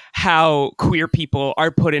quickly how queer people are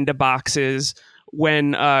put into boxes.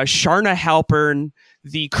 When Sharna Halpern,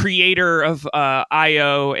 the creator of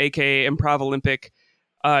IO, aka Improv Olympic,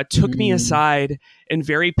 took me aside and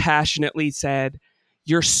very passionately said,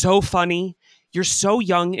 "You're so funny. You're so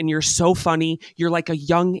young and you're so funny. You're like a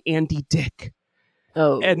young Andy Dick."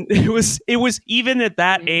 Oh, and it was even at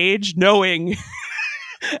that age, knowing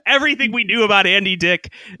everything we knew about Andy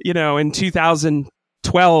Dick, in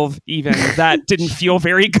 2012, even that didn't feel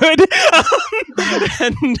very good.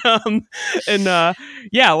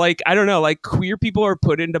 Yeah, like I don't know, like queer people are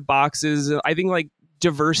put into boxes. I think like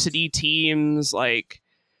diversity teams, like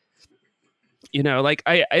like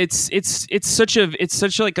it's such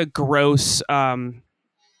like a gross. Yeah, I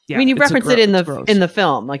mean, you reference it in the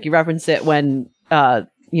film, like you reference it when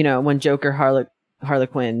when Joker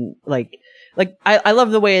Harlequin like I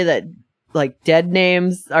love the way that like dead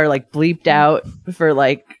names are like bleeped out for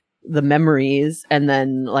like the memories, and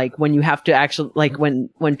then like when you have to actually like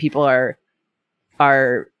when people are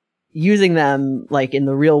using them like in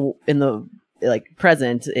the like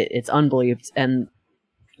present, it's unbelieved and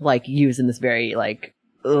like used in this very like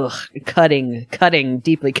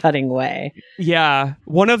deeply cutting way. Yeah,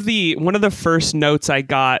 one of the first notes I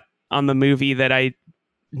got on the movie that I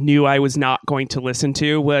knew I was not going to listen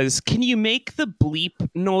to was, can you make the bleep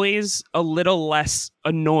noise a little less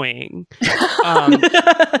annoying?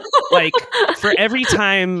 Like for every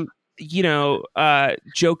time,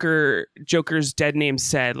 Joker's dead name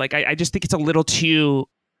said, like, I just think it's a little too,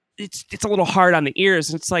 it's a little hard on the ears.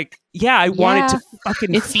 And it's like, yeah, I wanted to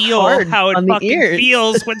fucking feel how it fucking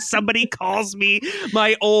feels when somebody calls me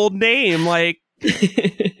my old name. Like,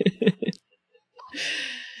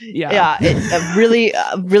 yeah, it's a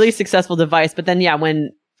really successful device. But then, yeah,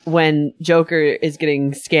 when Joker is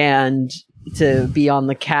getting scanned to be on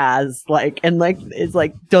the Kaz, like, and like it's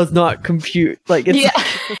like does not compute. Like, it's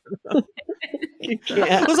you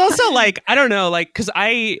can't. It was also like, I don't know, like, because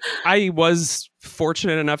I was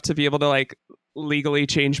fortunate enough to be able to like legally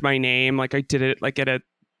change my name. Like, I did it like at a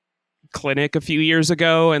clinic a few years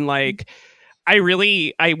ago, and like I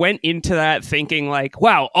went into that thinking like,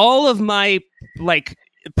 wow, all of my like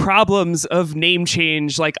problems of name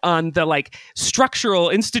change, like on the like structural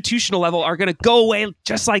institutional level, are gonna go away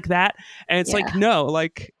just like that. And it's like, no,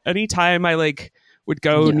 like anytime I like would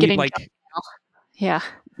go need like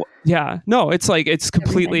no, it's like it's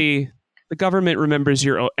completely everything. The government remembers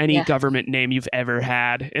your any government name you've ever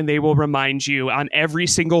had, and they will remind you on every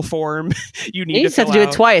single form you need. You used to have to do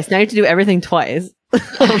it twice. Now you have to do everything twice.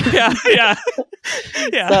 yeah.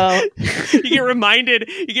 So you get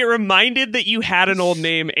reminded that you had an old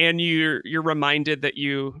name, and you're reminded that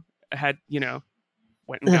you had,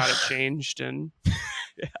 went and got it changed. And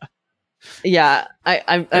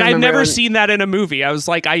I've never seen that in a movie. I was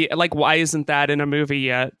like, why isn't that in a movie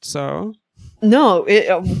yet? So no,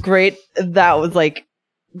 great. That was like,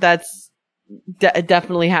 that's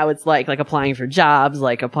definitely how it's like applying for jobs,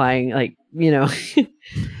 like applying, like,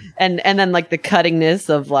 and then like the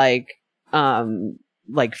cuttingness of like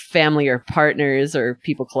family or partners or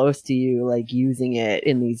people close to you, like using it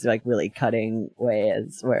in these like really cutting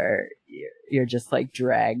ways where you're just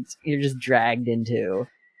dragged into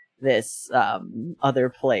this other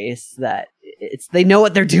place that they know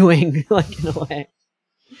what they're doing, like, in a way.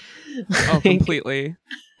 Oh, completely.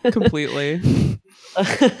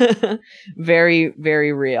 Very,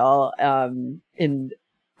 very real. And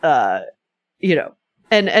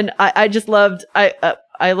I just loved,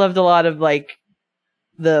 I loved a lot of like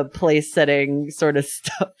the place setting sort of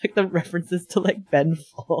stuff, like the references to like Ben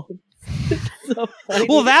Folds. So funny.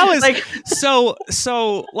 Well, that was like so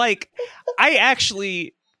like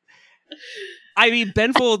I mean,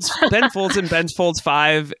 Ben Folds and Ben Folds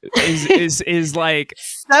 5 is like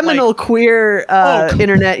seminal like, queer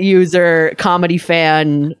internet user, comedy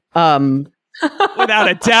fan. Without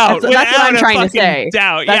a doubt. That's what I'm trying to say.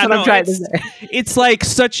 Doubt. That's what I'm trying to say. It's like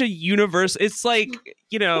such a universe. It's like,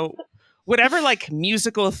 whatever like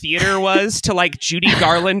musical theater was to like Judy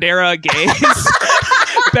Garland era gays,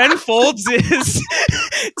 Ben Folds is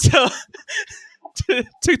to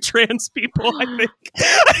trans people, I think.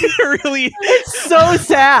 Really, it's so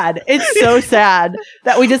sad. It's so sad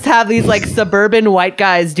that we just have these like suburban white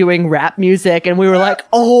guys doing rap music, and we were like,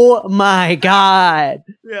 oh my god.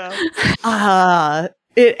 Yeah.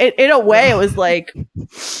 In a way, it was like,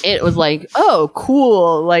 oh,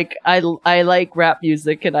 cool. Like I like rap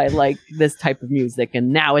music, and I like this type of music,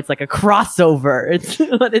 and now it's like a crossover. It's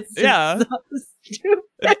so stupid.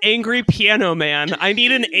 An angry piano man. I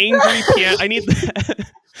need an angry piano. I need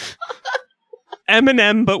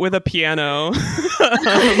Eminem, but with a piano.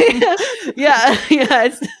 yeah.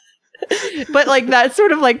 But like that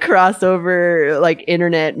sort of like crossover, like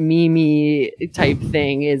internet meme type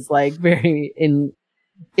thing is like very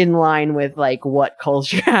in line with like what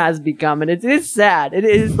culture has become, and it is sad. It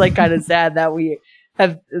is like kind of sad that we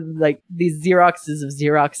have like these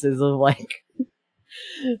Xeroxes of like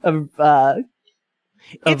of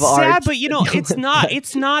it's art. sad, but it's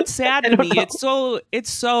not sad to me.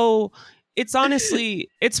 It's honestly,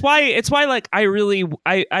 it's why like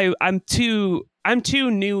I'm too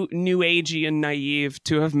new agey and naive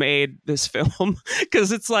to have made this film,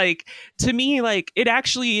 because it's like, to me, like it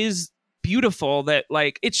actually is beautiful that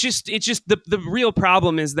like it's just the real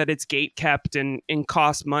problem is that it's gate kept and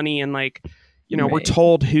costs money, and like right. We're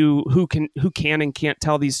told who can and can't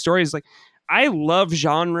tell these stories. Like I love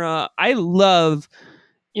genre. I love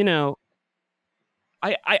I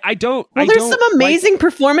don't. Well, there's some amazing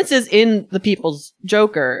performances in The People's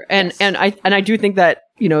Joker, and I do think that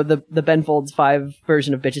the Ben Folds 5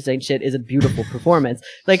 version of Bitches Ain't Shit is a beautiful performance.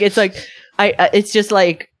 Like it's like it's just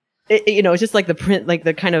like it's just like the print, like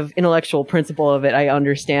the kind of intellectual principle of it. I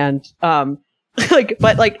understand, like,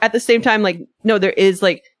 but like at the same time, like no, there is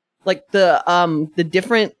like the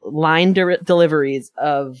different line deliveries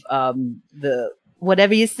of the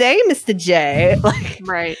whatever you say, Mr. J, like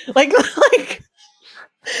right, like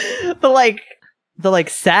the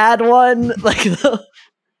sad one,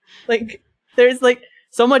 like there's like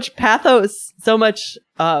so much pathos, so much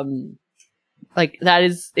like that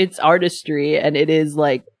is, it's artistry, and it is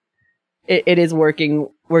like it is working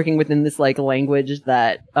within this like language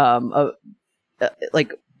that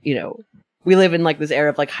like we live in like this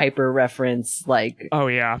era of like hyper reference, like oh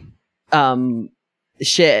yeah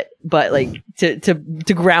shit, but like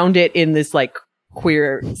to ground it in this like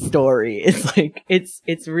queer story, it's like it's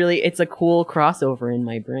a cool crossover in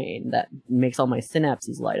my brain that makes all my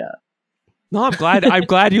synapses light up. No, I'm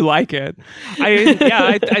glad you like it.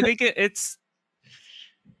 I think it's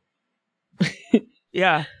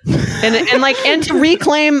yeah. and to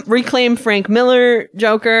reclaim Frank Miller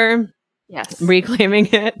Joker. Yes. Reclaiming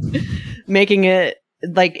it, making it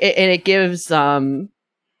like it gives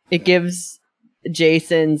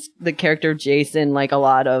Jason's, the character of Jason, like a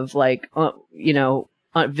lot of like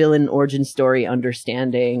villain origin story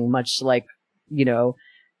understanding, much like, you know,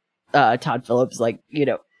 Todd Phillips, like, you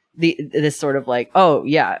know, this sort of like, oh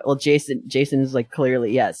yeah, well Jason's like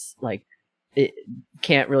clearly, yes, like it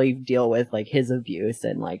can't really deal with like his abuse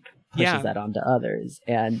and like pushes that onto others.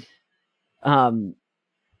 And it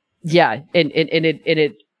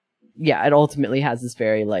ultimately has this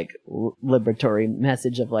very like liberatory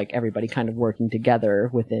message of like everybody kind of working together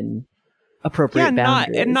within appropriate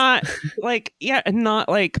boundaries. And not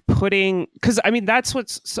like putting, because I mean that's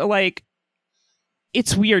what's so like,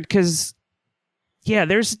 it's weird because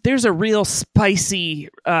there's a real spicy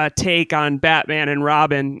take on Batman and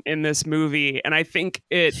Robin in this movie, and I think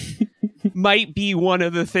it might be one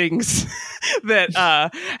of the things that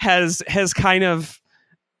has kind of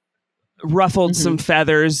ruffled some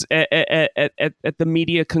feathers at the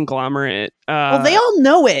media conglomerate. Well, they all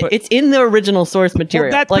know it. It's in the original source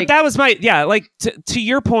material. But that was my to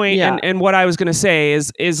your point, and what I was going to say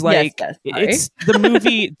is like it's the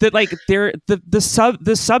movie that like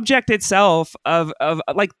the subject itself of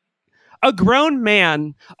like a grown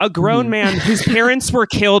man whose parents were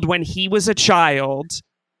killed when he was a child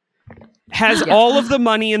has all of the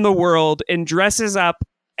money in the world and dresses up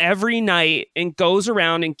every night and goes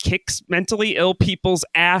around and kicks mentally ill people's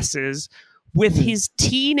asses with his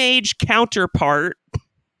teenage counterpart,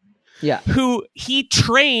 who he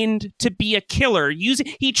trained to be a killer.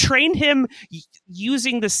 He trained him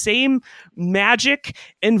using the same magic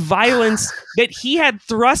and violence that he had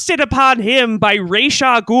thrusted upon him by Ra's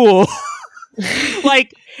al Ghul.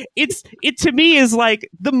 Like it to me is like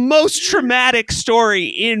the most traumatic story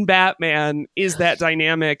in Batman is that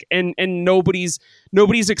dynamic, and nobody's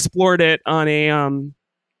explored it on an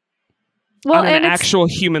actual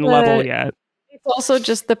human level yet. It's also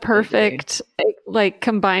just the perfect like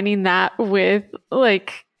combining that with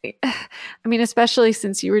like, I mean, especially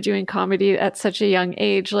since you were doing comedy at such a young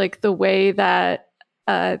age, like the way that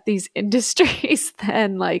these industries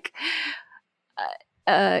then like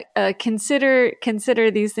consider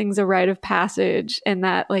these things a rite of passage, and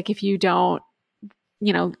that like if you don't,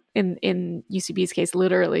 you know, in UCB's case,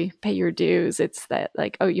 literally pay your dues, it's that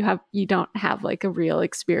like, oh, you don't have like a real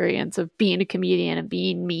experience of being a comedian and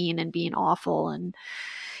being mean and being awful and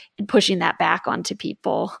pushing that back onto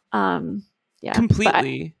people.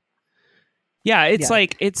 Completely.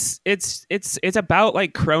 Like it's about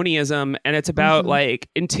like cronyism, and it's about like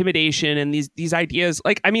intimidation and these ideas.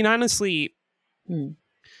 Like, I mean, honestly,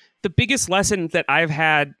 the biggest lesson that I've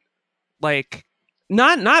had, like,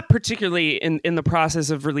 not particularly in the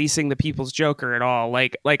process of releasing The People's Joker at all.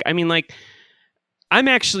 Like I mean, like, I'm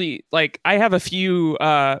actually like, I have a few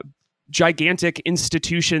gigantic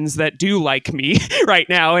institutions that do like me right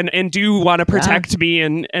now and do want to protect me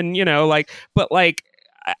and you know, like, but like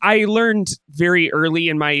I learned very early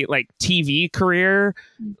in my like TV career,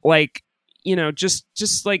 like, you know, just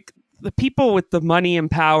like the people with the money and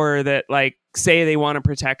power that like say they want to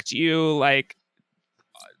protect you, like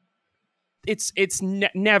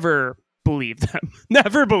never believe them.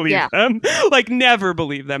 Never believe them. Like, never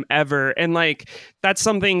believe them ever. And like that's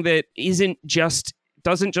something that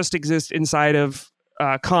doesn't just exist inside of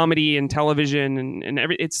comedy and television and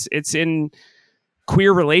it's in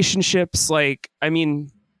queer relationships. Like, I mean,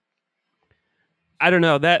 I don't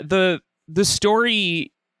know, that the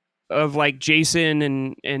story of like Jason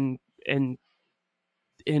and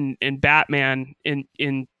Batman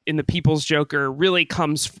in The People's Joker really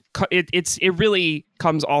it really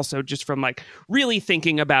comes also just from like really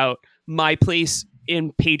thinking about my place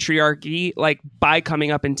in patriarchy, like by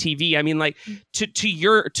coming up in TV. I mean, like to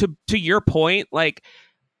your point, like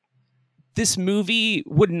this movie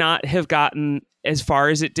would not have gotten as far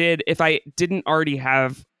as it did if I didn't already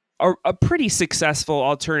have a pretty successful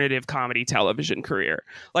alternative comedy television career.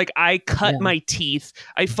 Like, I cut my teeth.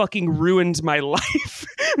 I fucking ruined my life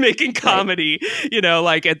making comedy, you know,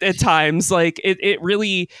 like at times, like it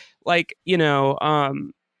really, like, you know,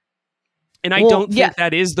 and I don't think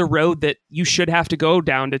that is the road that you should have to go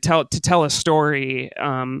down to tell a story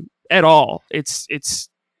at all. It's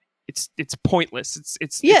pointless.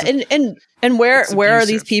 And where are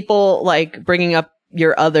these people like bringing up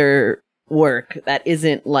your other work that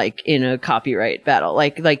isn't like in a copyright battle?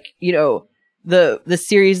 Like you know, the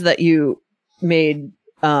series that you made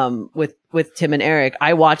with Tim and Eric,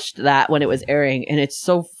 I watched that when it was airing, and it's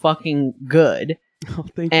so fucking good. Oh,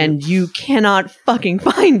 thank and you. You cannot fucking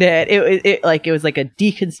find it. It was like a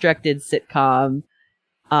deconstructed sitcom.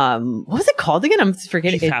 What was it called again? I'm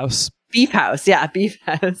forgetting. Beef House. Yeah, Beef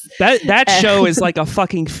House. That show is like a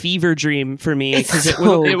fucking fever dream for me because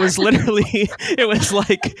it was literally it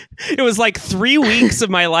was like 3 weeks of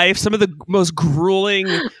my life, some of the most grueling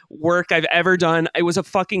work I've ever done. It was a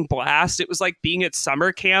fucking blast. It was like being at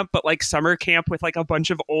summer camp, but like summer camp with like a bunch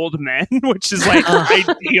of old men, which is like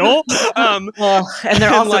ideal. And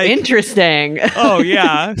they're also like, interesting. Oh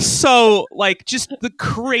yeah, so like just the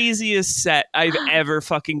craziest set I've ever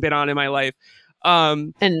fucking been on in my life.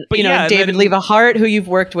 David Leva Hart, who you've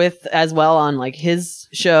worked with as well on like his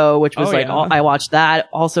show, which was I watched that,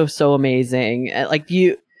 also so amazing. Like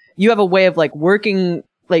you have a way of like working,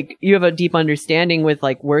 like you have a deep understanding with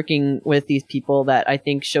like working with these people that I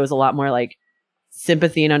think shows a lot more like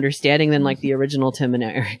sympathy and understanding than like the original Tim and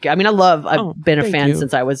Eric. I mean, I've been a fan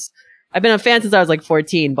since I was like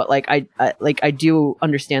 14, but like I do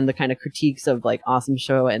understand the kind of critiques of like Awesome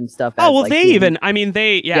Show and stuff. Oh well, they even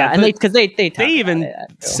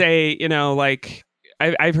say, you know, like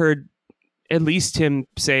I've heard at least Tim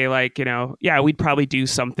say like, you know, yeah, we'd probably do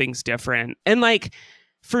some things different. And like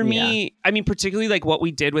for me, I mean, particularly like what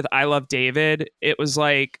we did with I Love David, it was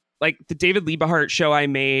like the David Liebehart show I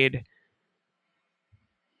made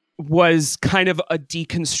was kind of a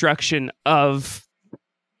deconstruction of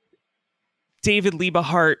David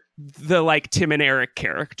Liebehart, the like Tim and Eric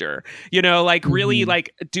character, you know, like really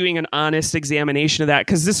like doing an honest examination of that.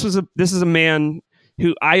 Cause this is a man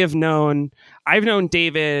who I've known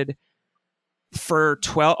David for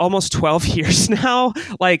almost 12 years now.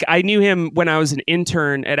 Like I knew him when I was an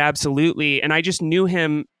intern at Absolutely. And I just knew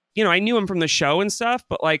him, you know, I knew him from the show and stuff,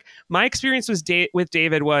 but like my experience with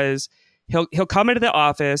David was he'll come into the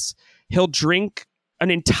office, he'll drink an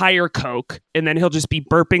entire Coke, and then he'll just be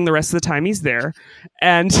burping the rest of the time he's there.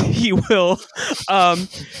 And he will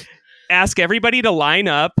ask everybody to line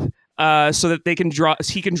up so that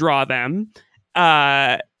he can draw them.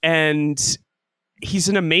 And he's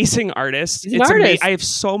an amazing artist. I have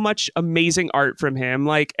so much amazing art from him.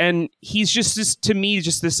 Like, and he's just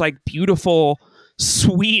this like beautiful,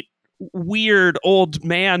 sweet, weird old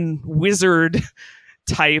man wizard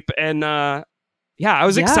type. And yeah, I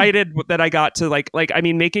was excited that I got to like, I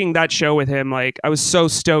mean, making that show with him, like, I was so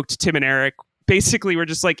stoked. Tim and Eric basically were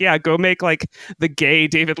just like, yeah, go make like the gay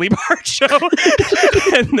David Liebehart show.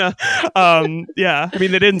 And yeah, I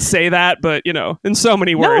mean, they didn't say that, but you know, in so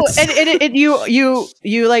many words. No, and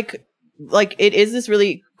you like it is this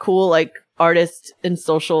really cool, like, artist and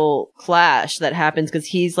social clash that happens because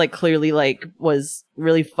he's like clearly like was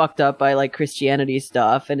really fucked up by like Christianity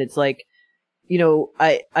stuff. And it's like, you know,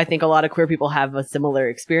 I think a lot of queer people have a similar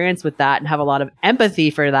experience with that and have a lot of empathy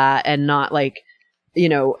for that, and not like, you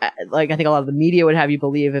know, like I think a lot of the media would have you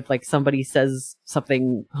believe if like somebody says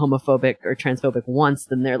something homophobic or transphobic once,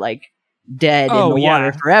 then they're like dead in the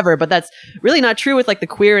water forever. But that's really not true with like the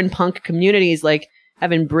queer and punk communities. Like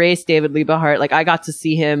have embraced David Liebehart. Like I got to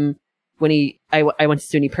see him when I went to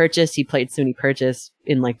SUNY Purchase. He played SUNY Purchase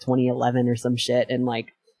in like 2011 or some shit, and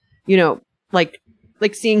like, you know, like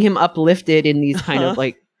seeing him uplifted in these kind of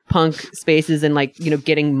like punk spaces and like, you know,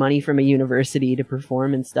 getting money from a university to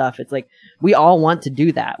perform and stuff. It's like, we all want to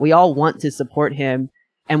do that. We all want to support him.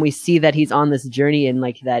 And we see that he's on this journey and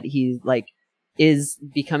like that he like is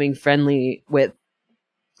becoming friendly with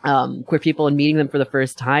queer people and meeting them for the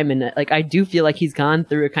first time. And like, I do feel like he's gone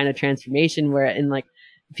through a kind of transformation where in like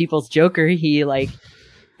People's Joker, he's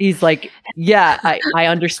like, yeah, I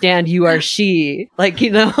understand you are she. Like, you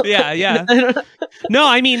know? Yeah. No,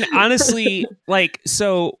 I mean, honestly, like,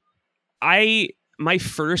 so my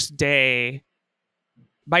first day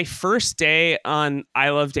on I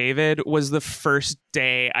Love David was the first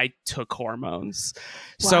day I took hormones.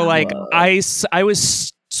 Wow. So like I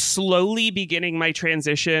was slowly beginning my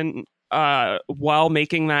transition while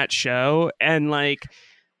making that show. And like,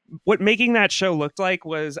 what making that show looked like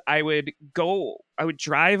was I would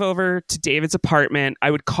drive over to David's apartment.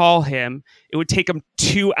 I would call him. It would take him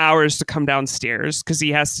 2 hours to come downstairs because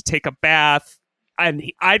he has to take a bath. And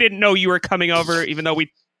I didn't know you were coming over, even though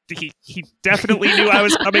he definitely knew I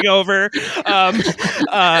was coming over.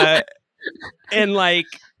 And like,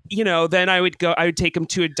 you know, then I would take him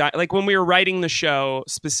to like when we were writing the show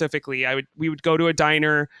specifically, we would go to a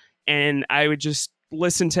diner and I would just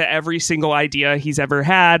listen to every single idea he's ever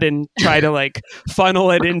had and try to like funnel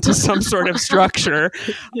it into some sort of structure.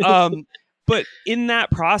 But in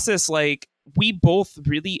that process, like we both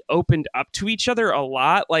really opened up to each other a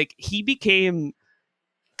lot. Like he became,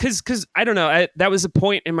 cause I don't know, that was a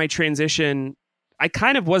point in my transition. I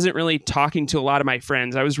kind of wasn't really talking to a lot of my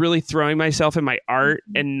friends. I was really throwing myself in my art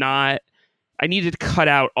and I needed to cut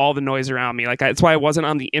out all the noise around me. Like that's why I wasn't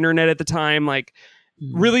on the internet at the time. Like,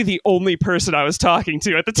 really the only person I was talking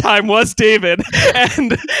to at the time was David.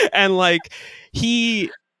 and like we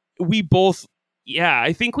both,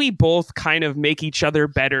 I think we both kind of make each other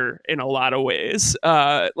better in a lot of ways.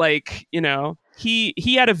 Like, you know, he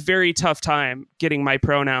had a very tough time getting my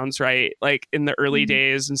pronouns right, like in the early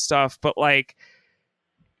days and stuff, but like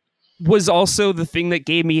was also the thing that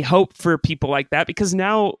gave me hope for people like that, because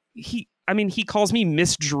now he calls me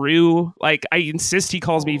Miss Drew. Like, I insist he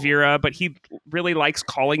calls me Vera, but he really likes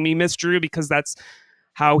calling me Miss Drew because that's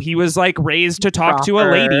how he was like raised to talk to a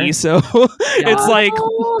lady. So it's like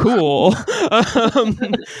cool.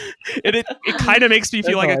 It kind of makes me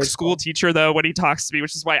feel like a school teacher though when he talks to me,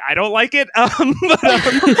 which is why I don't like it.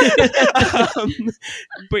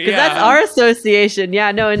 But yeah, that's our association.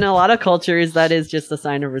 Yeah, no, in a lot of cultures that is just a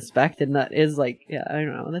sign of respect, and that is like, yeah, I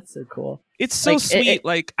don't know, that's so cool. It's so like, sweet.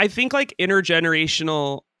 Like, I think like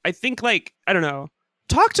intergenerational. I think like, I don't know.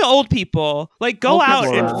 Talk to old people. Like, go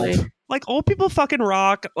out and. Like, old people fucking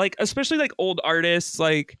rock, like, especially like old artists,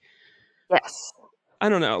 like, yes, I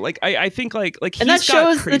don't know, like I think like and that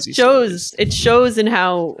shows in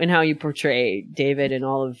how you portray David and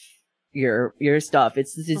all of your stuff.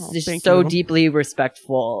 It's just so deeply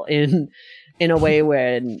respectful in a way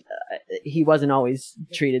when he wasn't always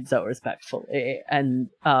treated so respectfully, and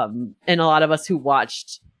a lot of us who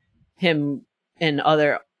watched him and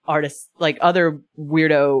other artists, like other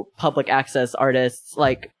weirdo public access artists,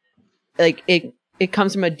 like it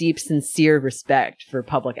comes from a deep, sincere respect for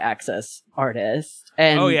public access artists,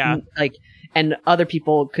 and like, and other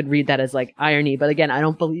people could read that as like irony, but again, I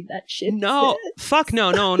don't believe that shit. No, fuck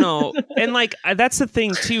no. And like, that's the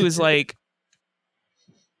thing too, is like,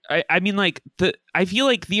 I mean, like I feel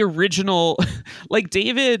like the original, like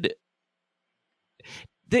David,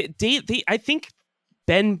 I think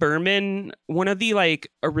Ben Berman, one of the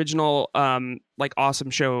like original like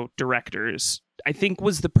Awesome Show directors, I think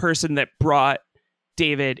was the person that brought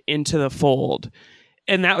David into the fold.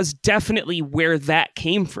 And that was definitely where that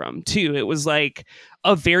came from too. It was like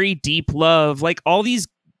a very deep love. Like, all these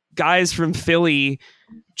guys from Philly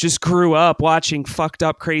just grew up watching fucked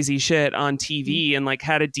up crazy shit on TV and like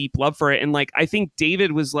had a deep love for it. And like, I think David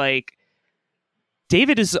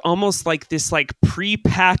is almost like this like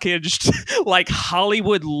pre-packaged like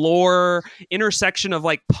Hollywood lore intersection of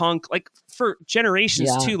like punk, like for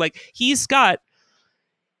generations too. Like, he's got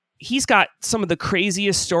some of the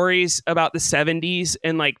craziest stories about the 70s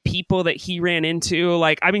and like people that he ran into.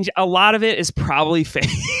 Like, I mean, a lot of it is probably fake.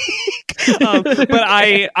 But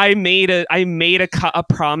I made a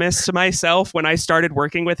promise to myself when I started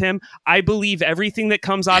working with him. I believe everything that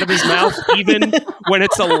comes out of his mouth, even when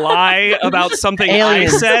it's a lie about something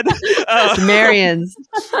Aliens. I said. Marians.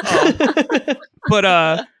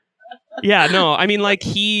 But yeah, no, I mean, like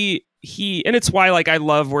he, and it's why like I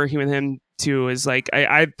love working with him too, is like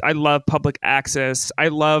I love public access. I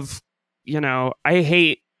love, you know, I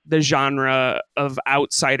hate the genre of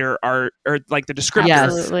outsider art, or like the descriptor.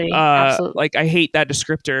 Yes. Absolutely. Like, I hate that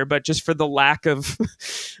descriptor, but just for the lack of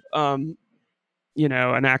you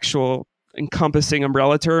know, an actual encompassing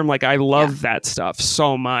umbrella term, like I love that stuff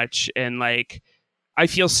so much. And like, I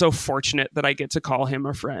feel so fortunate that I get to call him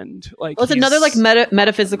a friend. Like, well, it's another like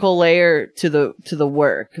metaphysical layer to the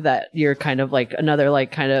work that you're kind of like another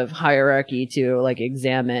like kind of hierarchy to like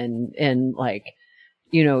examine. And like,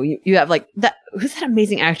 you know, you have like that. Who's that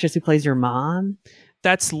amazing actress who plays your mom?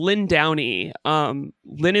 That's Lynn Downey.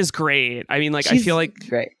 Lynn is great. I mean, like, I feel like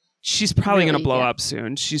great. She's probably Really, gonna blow yeah. up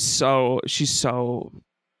soon. She's so And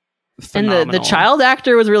phenomenal. the child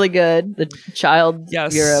actor was really good. The child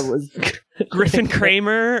Vera was Griffin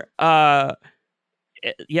Kramer.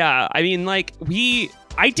 Yeah, I mean, like,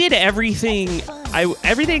 I did everything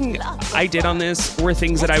I did on this were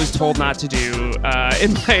things that I was told not to do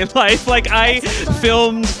in my life. Like, I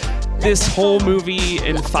filmed this whole movie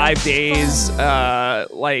in 5 days,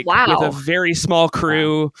 like with a very small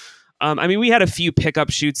crew. I mean, we had a few pickup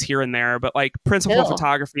shoots here and there, but like principal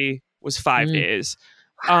photography was 5 days.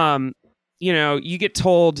 You know, you get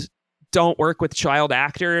told don't work with child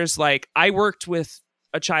actors. Like, I worked with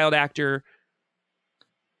a child actor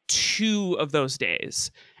 2 of those days,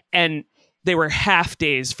 and they were half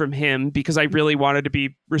days from him because I really wanted to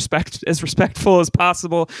be as respectful as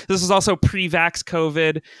possible. This was also pre-vax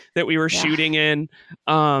COVID that we were shooting in.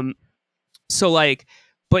 So like,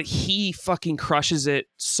 but he fucking crushes it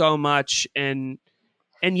so much. And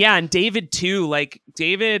David too, like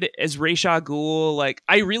David as Ra's al Ghul, like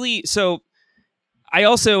I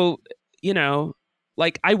also, you know,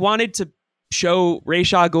 like I wanted to show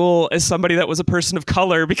Ra's al Ghul as somebody that was a person of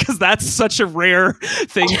color because that's such a rare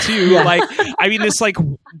thing too. Like, I mean, this like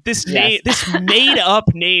this Yes. name, this made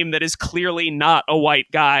up name that is clearly not a white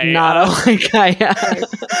guy, Not a white guy. Yeah. has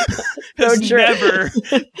So true. never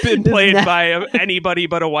been played Ne- by anybody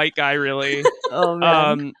but a white guy, really. Oh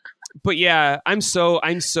man. But yeah, I'm so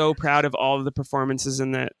proud of all of the performances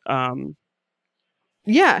in that.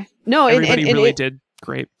 Yeah. No, Everybody and really it, did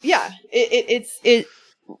great. yeah, it's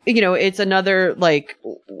you know, it's another like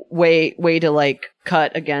way to like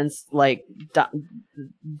cut against like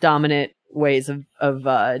dominant ways of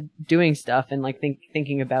doing stuff, and like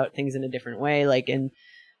thinking about things in a different way, like and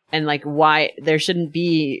like why there shouldn't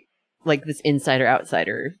be like this insider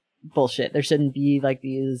outsider bullshit. There shouldn't be like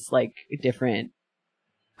these like different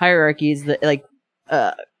hierarchies that like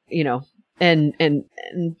you know, and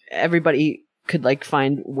everybody could like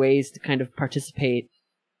find ways to kind of participate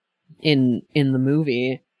in the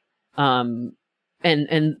movie, and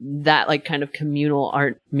that like kind of communal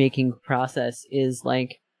art making process is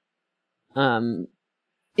like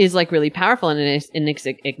really powerful, and it's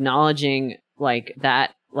acknowledging like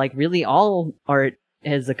that like really all art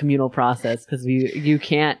is a communal process, because you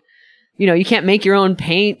can't make your own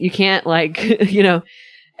paint, you can't like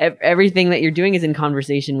everything that you're doing is in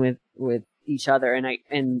conversation with each other, and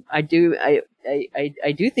I do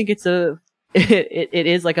think it's it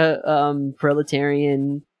is like a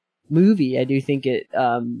proletarian movie. I do think it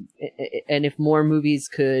and if more movies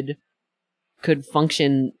could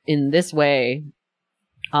function in this way,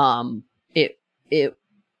 it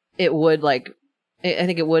would like I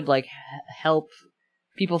think it would like help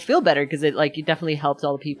people feel better, because it definitely helped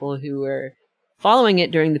all the people who were following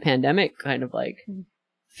it during the pandemic kind of like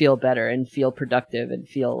feel better and feel productive and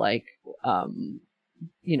feel like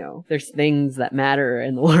there's things that matter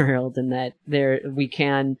in the world, and that we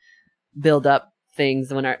can build up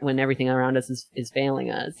things when everything around us is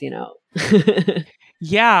failing us,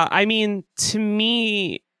 Yeah, I mean, to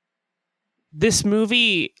me, this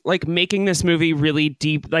movie, like making this movie really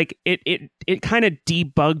deep, like it kind of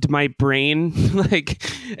debugged my brain. Like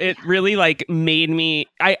it really like made me,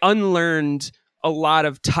 I unlearned a lot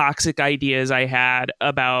of toxic ideas I had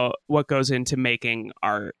about what goes into making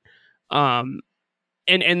art.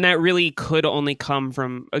 And that really could only come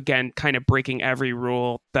from, again, kind of breaking every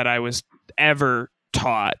rule that I was ever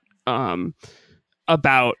taught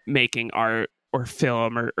about making art or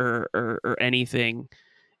film or anything.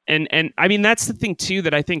 And I mean, that's the thing too,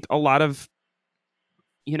 that I think a lot of,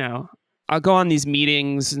 I'll go on these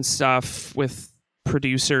meetings and stuff with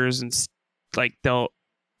producers, and like they'll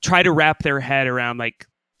try to wrap their head around like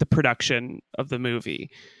the production of the movie.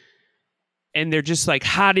 And they're just like,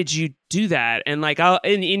 how did you do that? And like,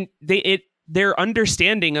 their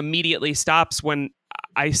understanding immediately stops when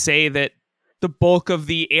I say that the bulk of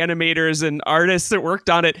the animators and artists that worked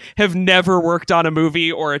on it have never worked on a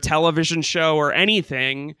movie or a television show or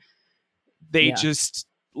anything. They just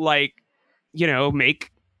like,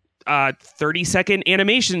 make 30-second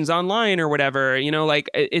animations online or whatever, like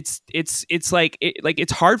it's like,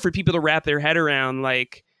 it's hard for people to wrap their head around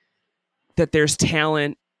like that there's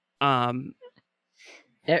talent,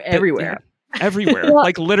 everywhere. Everywhere. Well,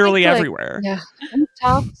 like literally like, everywhere. Yeah. We've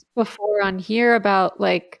talked before on here about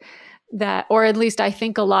like that, or at least I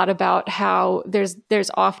think a lot about how there's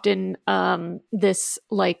often this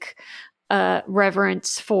like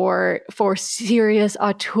reverence for serious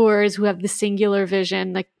auteurs who have the singular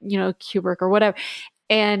vision, like, Kubrick or whatever.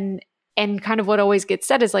 And kind of what always gets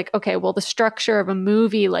said is like, okay, well, the structure of a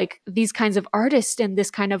movie, like these kinds of artists and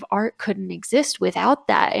this kind of art couldn't exist without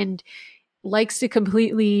that. And likes to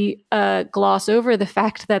completely gloss over the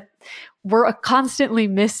fact that we're constantly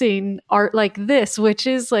missing art like this, which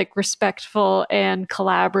is like respectful and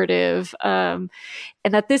collaborative, and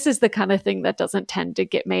that this is the kind of thing that doesn't tend to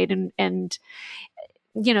get made. And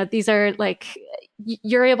these are like,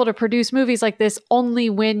 you're able to produce movies like this only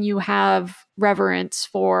when you have reverence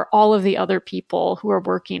for all of the other people who are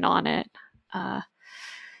working on it. And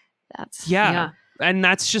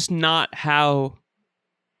that's just not how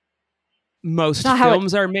most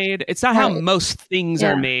films are made. It's not how most things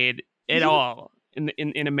are made at all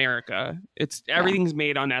in America. It's everything's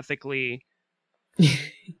made unethically.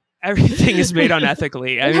 Everything is made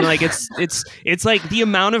unethically. I mean, like it's like the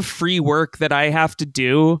amount of free work that I have to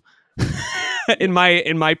do in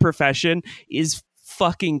my profession is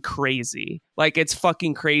fucking crazy. Like it's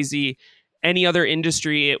fucking crazy. Any other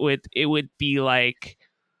industry, it would be like,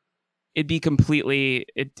 it'd be completely,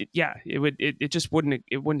 it just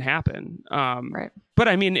wouldn't happen. Right. But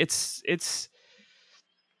I mean, it's,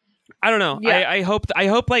 I don't know. Yeah. I hope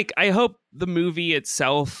the movie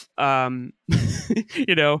itself, I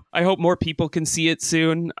hope more people can see it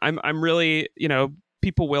soon. I'm really,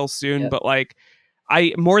 people will soon, but like,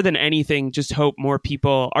 I more than anything just hope more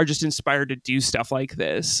people are just inspired to do stuff like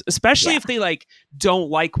this, especially if they like don't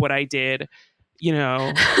like what I did, you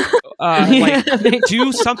know, like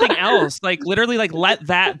do something else, like literally like let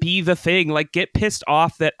that be the thing, like get pissed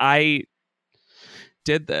off that I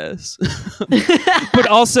did this. But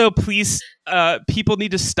also please, people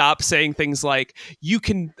need to stop saying things like you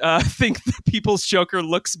can think that people's Joker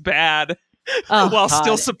looks bad while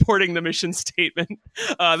still supporting the mission statement.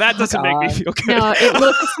 That doesn't make me feel good. No, it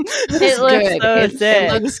looks good. It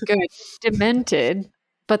looks good. It's demented,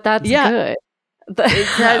 but that's good.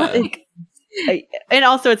 And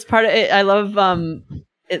also it's part of it. I love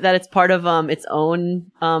that it's part of its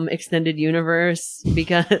own extended universe,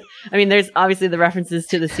 because I mean there's obviously the references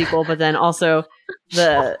to the sequel, but then also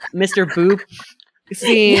the Mr. Boop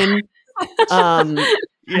scene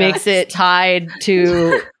makes it tied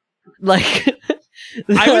to like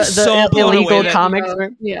I was so blown illegal away comics.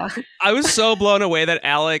 I was so blown away that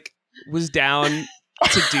Alec was down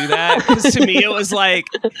to do that, because to me it was like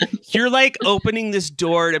you're like opening this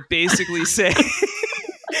door to basically say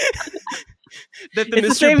that it's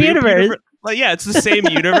the same universe. Like, yeah, it's the same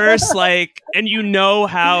universe. Like, and you know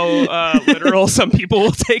how literal some people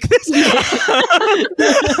will take this.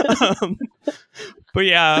 But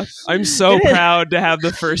yeah, I'm so proud to have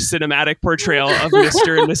the first cinematic portrayal of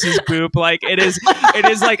Mr. and Mrs. Boop. Like, it is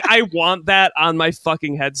like I want that on my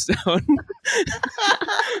fucking headstone.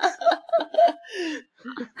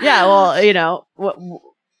 Yeah, well, you know,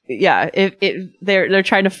 if they're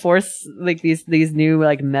trying to force like these new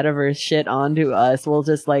like metaverse shit onto us, we'll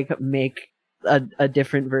just like make a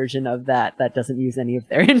different version of that doesn't use any of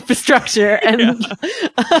their infrastructure, and and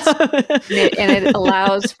it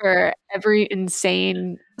allows for every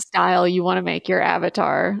insane style you want to make your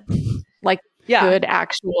avatar, like good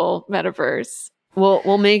actual metaverse.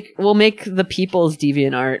 We'll make the people's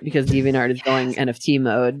DeviantArt, because DeviantArt is going NFT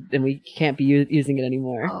mode and we can't be using it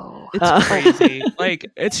anymore. It's crazy. Like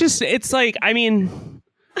it's like, I mean,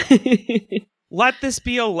 let this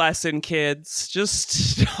be a lesson, kids.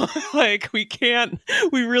 Just like we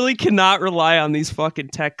really cannot rely on these fucking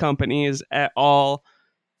tech companies at all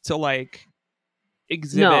to like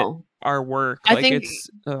exhibit our work. I think it's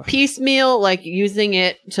piecemeal, like using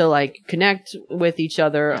it to like connect with each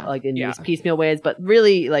other, like in these piecemeal ways, but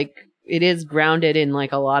really like it is grounded in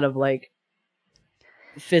like a lot of like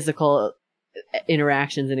physical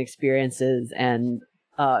interactions and experiences, and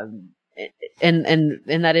that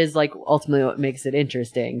is like ultimately what makes it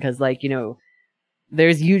interesting, because like, you know,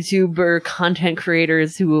 there's YouTuber content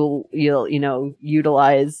creators who will you know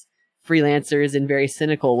utilize freelancers in very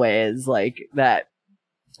cynical ways, like that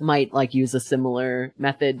might like use a similar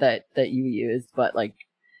method that you used, but like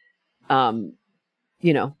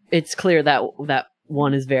you know, it's clear that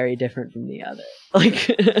one is very different from the other. Like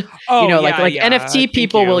like NFT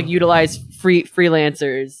people will utilize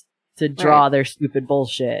freelancers to draw their stupid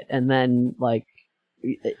bullshit, and then like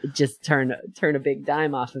just turn a big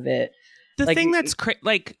dime off of it. The like, thing that's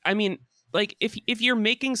like, I mean, like if you're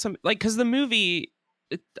making some, like, because the movie,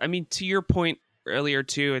 I mean, to your point earlier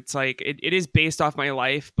too, it's like it is based off my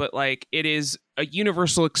life, but like it is a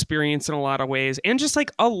universal experience in a lot of ways, and just like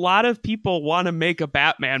a lot of people want to make a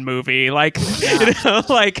Batman movie, like you know,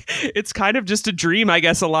 like it's kind of just a dream I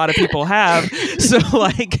guess a lot of people have. So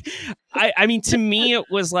like I mean, to me it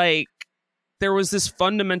was like there was this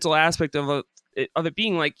fundamental aspect of it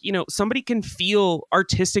being like, you know, somebody can feel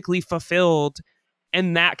artistically fulfilled,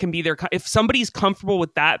 and that can be their, if somebody's comfortable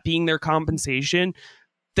with that being their compensation,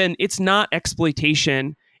 then it's not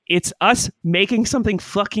exploitation. It's us making something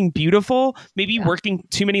fucking beautiful, maybe working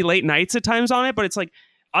too many late nights at times on it, but it's like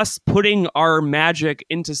us putting our magic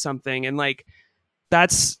into something. And like,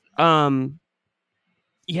 that's, that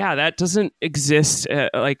doesn't exist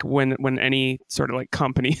like when any sort of like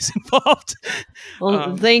company is involved.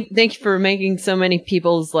 Well, thank you for making so many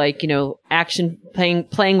people's like, you know, action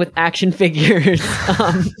playing with action figures,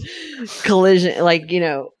 collision, like, you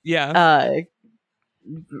know,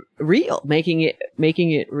 real, making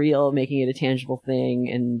it real, making it a tangible thing,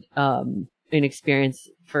 and an experience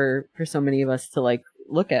for so many of us to like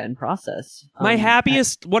look at and process. One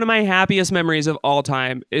of my happiest memories of all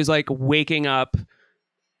time is like waking up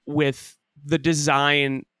with the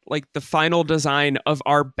design, like the final design of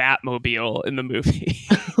our Batmobile in the movie.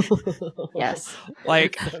 Yes.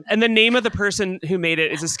 Like, and the name of the person who made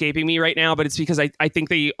it is escaping me right now, but it's because I think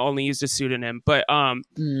they only used a pseudonym. But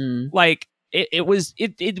like it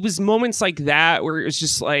was moments like that where it was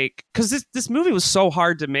just like, because this movie was so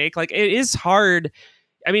hard to make. Like, it is hard.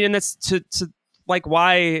 I mean, and that's to like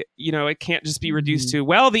why, you know, it can't just be reduced to,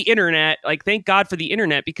 well, the internet. Like, thank God for the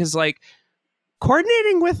internet, because like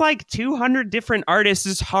coordinating with like 200 different artists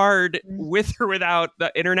is hard with or without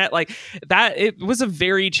the internet. Like that, it was a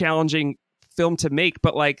very challenging film to make,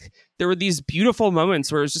 but like there were these beautiful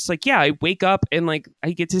moments where it was just like, yeah, I wake up and like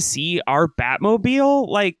I get to see our Batmobile,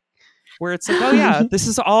 like where it's like, oh yeah, this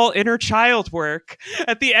is all inner child work.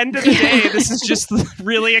 At the end of the day, this is just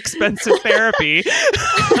really expensive therapy.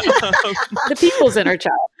 The people's inner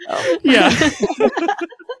child, though. Yeah.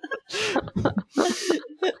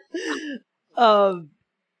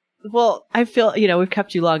 Well, I feel we've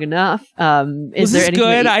kept you long enough. Was this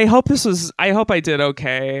good? I hope I did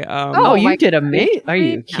okay. You did amazing. Are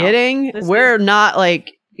you kidding? We're not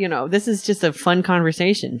like this is just a fun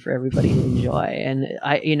conversation for everybody to enjoy, and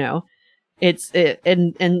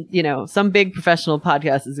some big professional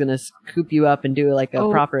podcast is going to scoop you up and do like a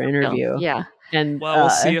proper interview. No. Yeah. And we'll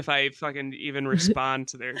see if I fucking even respond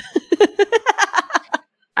to their.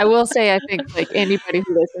 I will say, I think like anybody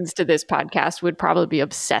who listens to this podcast would probably be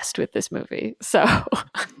obsessed with this movie. So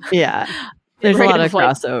yeah, there's a lot of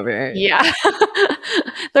crossover. Yeah,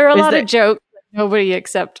 there are a lot of jokes that nobody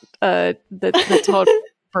except the total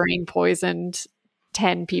brain poisoned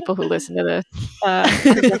 10 people who listen to this.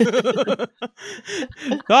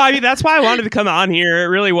 No, I mean that's why I wanted to come on here. It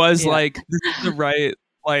really was like the right,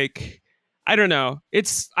 like I don't know.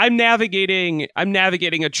 I'm navigating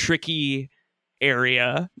a tricky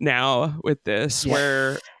area now with this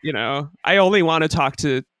where I only want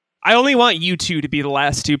you two to be the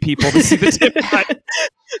last two people to see the tip cut.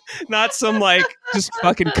 Not some like just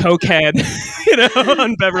fucking cokehead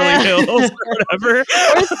on Beverly Hills or whatever.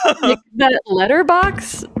 Like that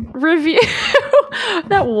Letterboxd review,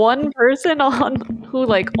 that one person who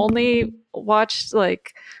like only watched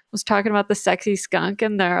like was talking about the sexy skunk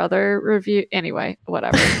in their other review. Anyway,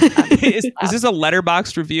 whatever. Is this a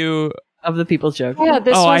Letterboxd review of the People's Joke? Yeah,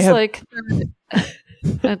 this was like.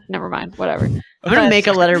 Never mind. Whatever. I'm gonna make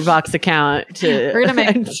a Letterboxd account. We're gonna make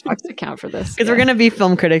a Letterboxd account for this because we're gonna be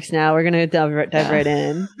film critics now. We're gonna dive right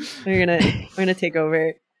in. We're gonna take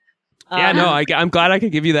over. I'm glad I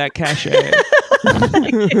could give you that cachet.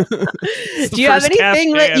 Do you have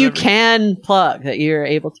anything that you can plug that you're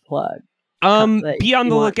able to plug? Be on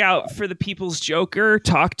the lookout for the People's Joker.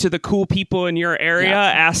 Talk to the cool people in your area.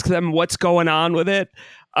 Ask them what's going on with it.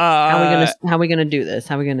 How are we gonna do this?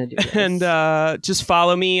 And just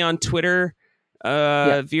follow me on Twitter,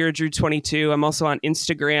 VeraDrew22. I'm also on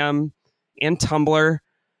Instagram and Tumblr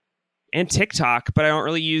and TikTok, but I don't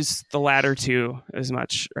really use the latter two as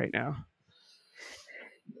much right now.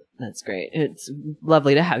 That's great. It's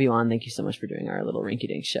lovely to have you on. Thank you so much for doing our little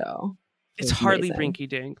rinky-dink show. It's hardly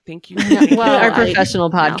rinky-dink. Thank you. Our professional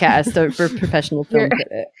podcast for professional film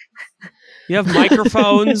critics. You have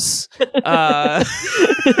microphones.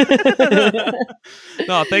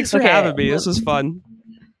 No, thanks for having me. This was fun.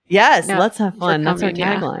 Yes, let's have fun. That's our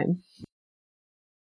tagline.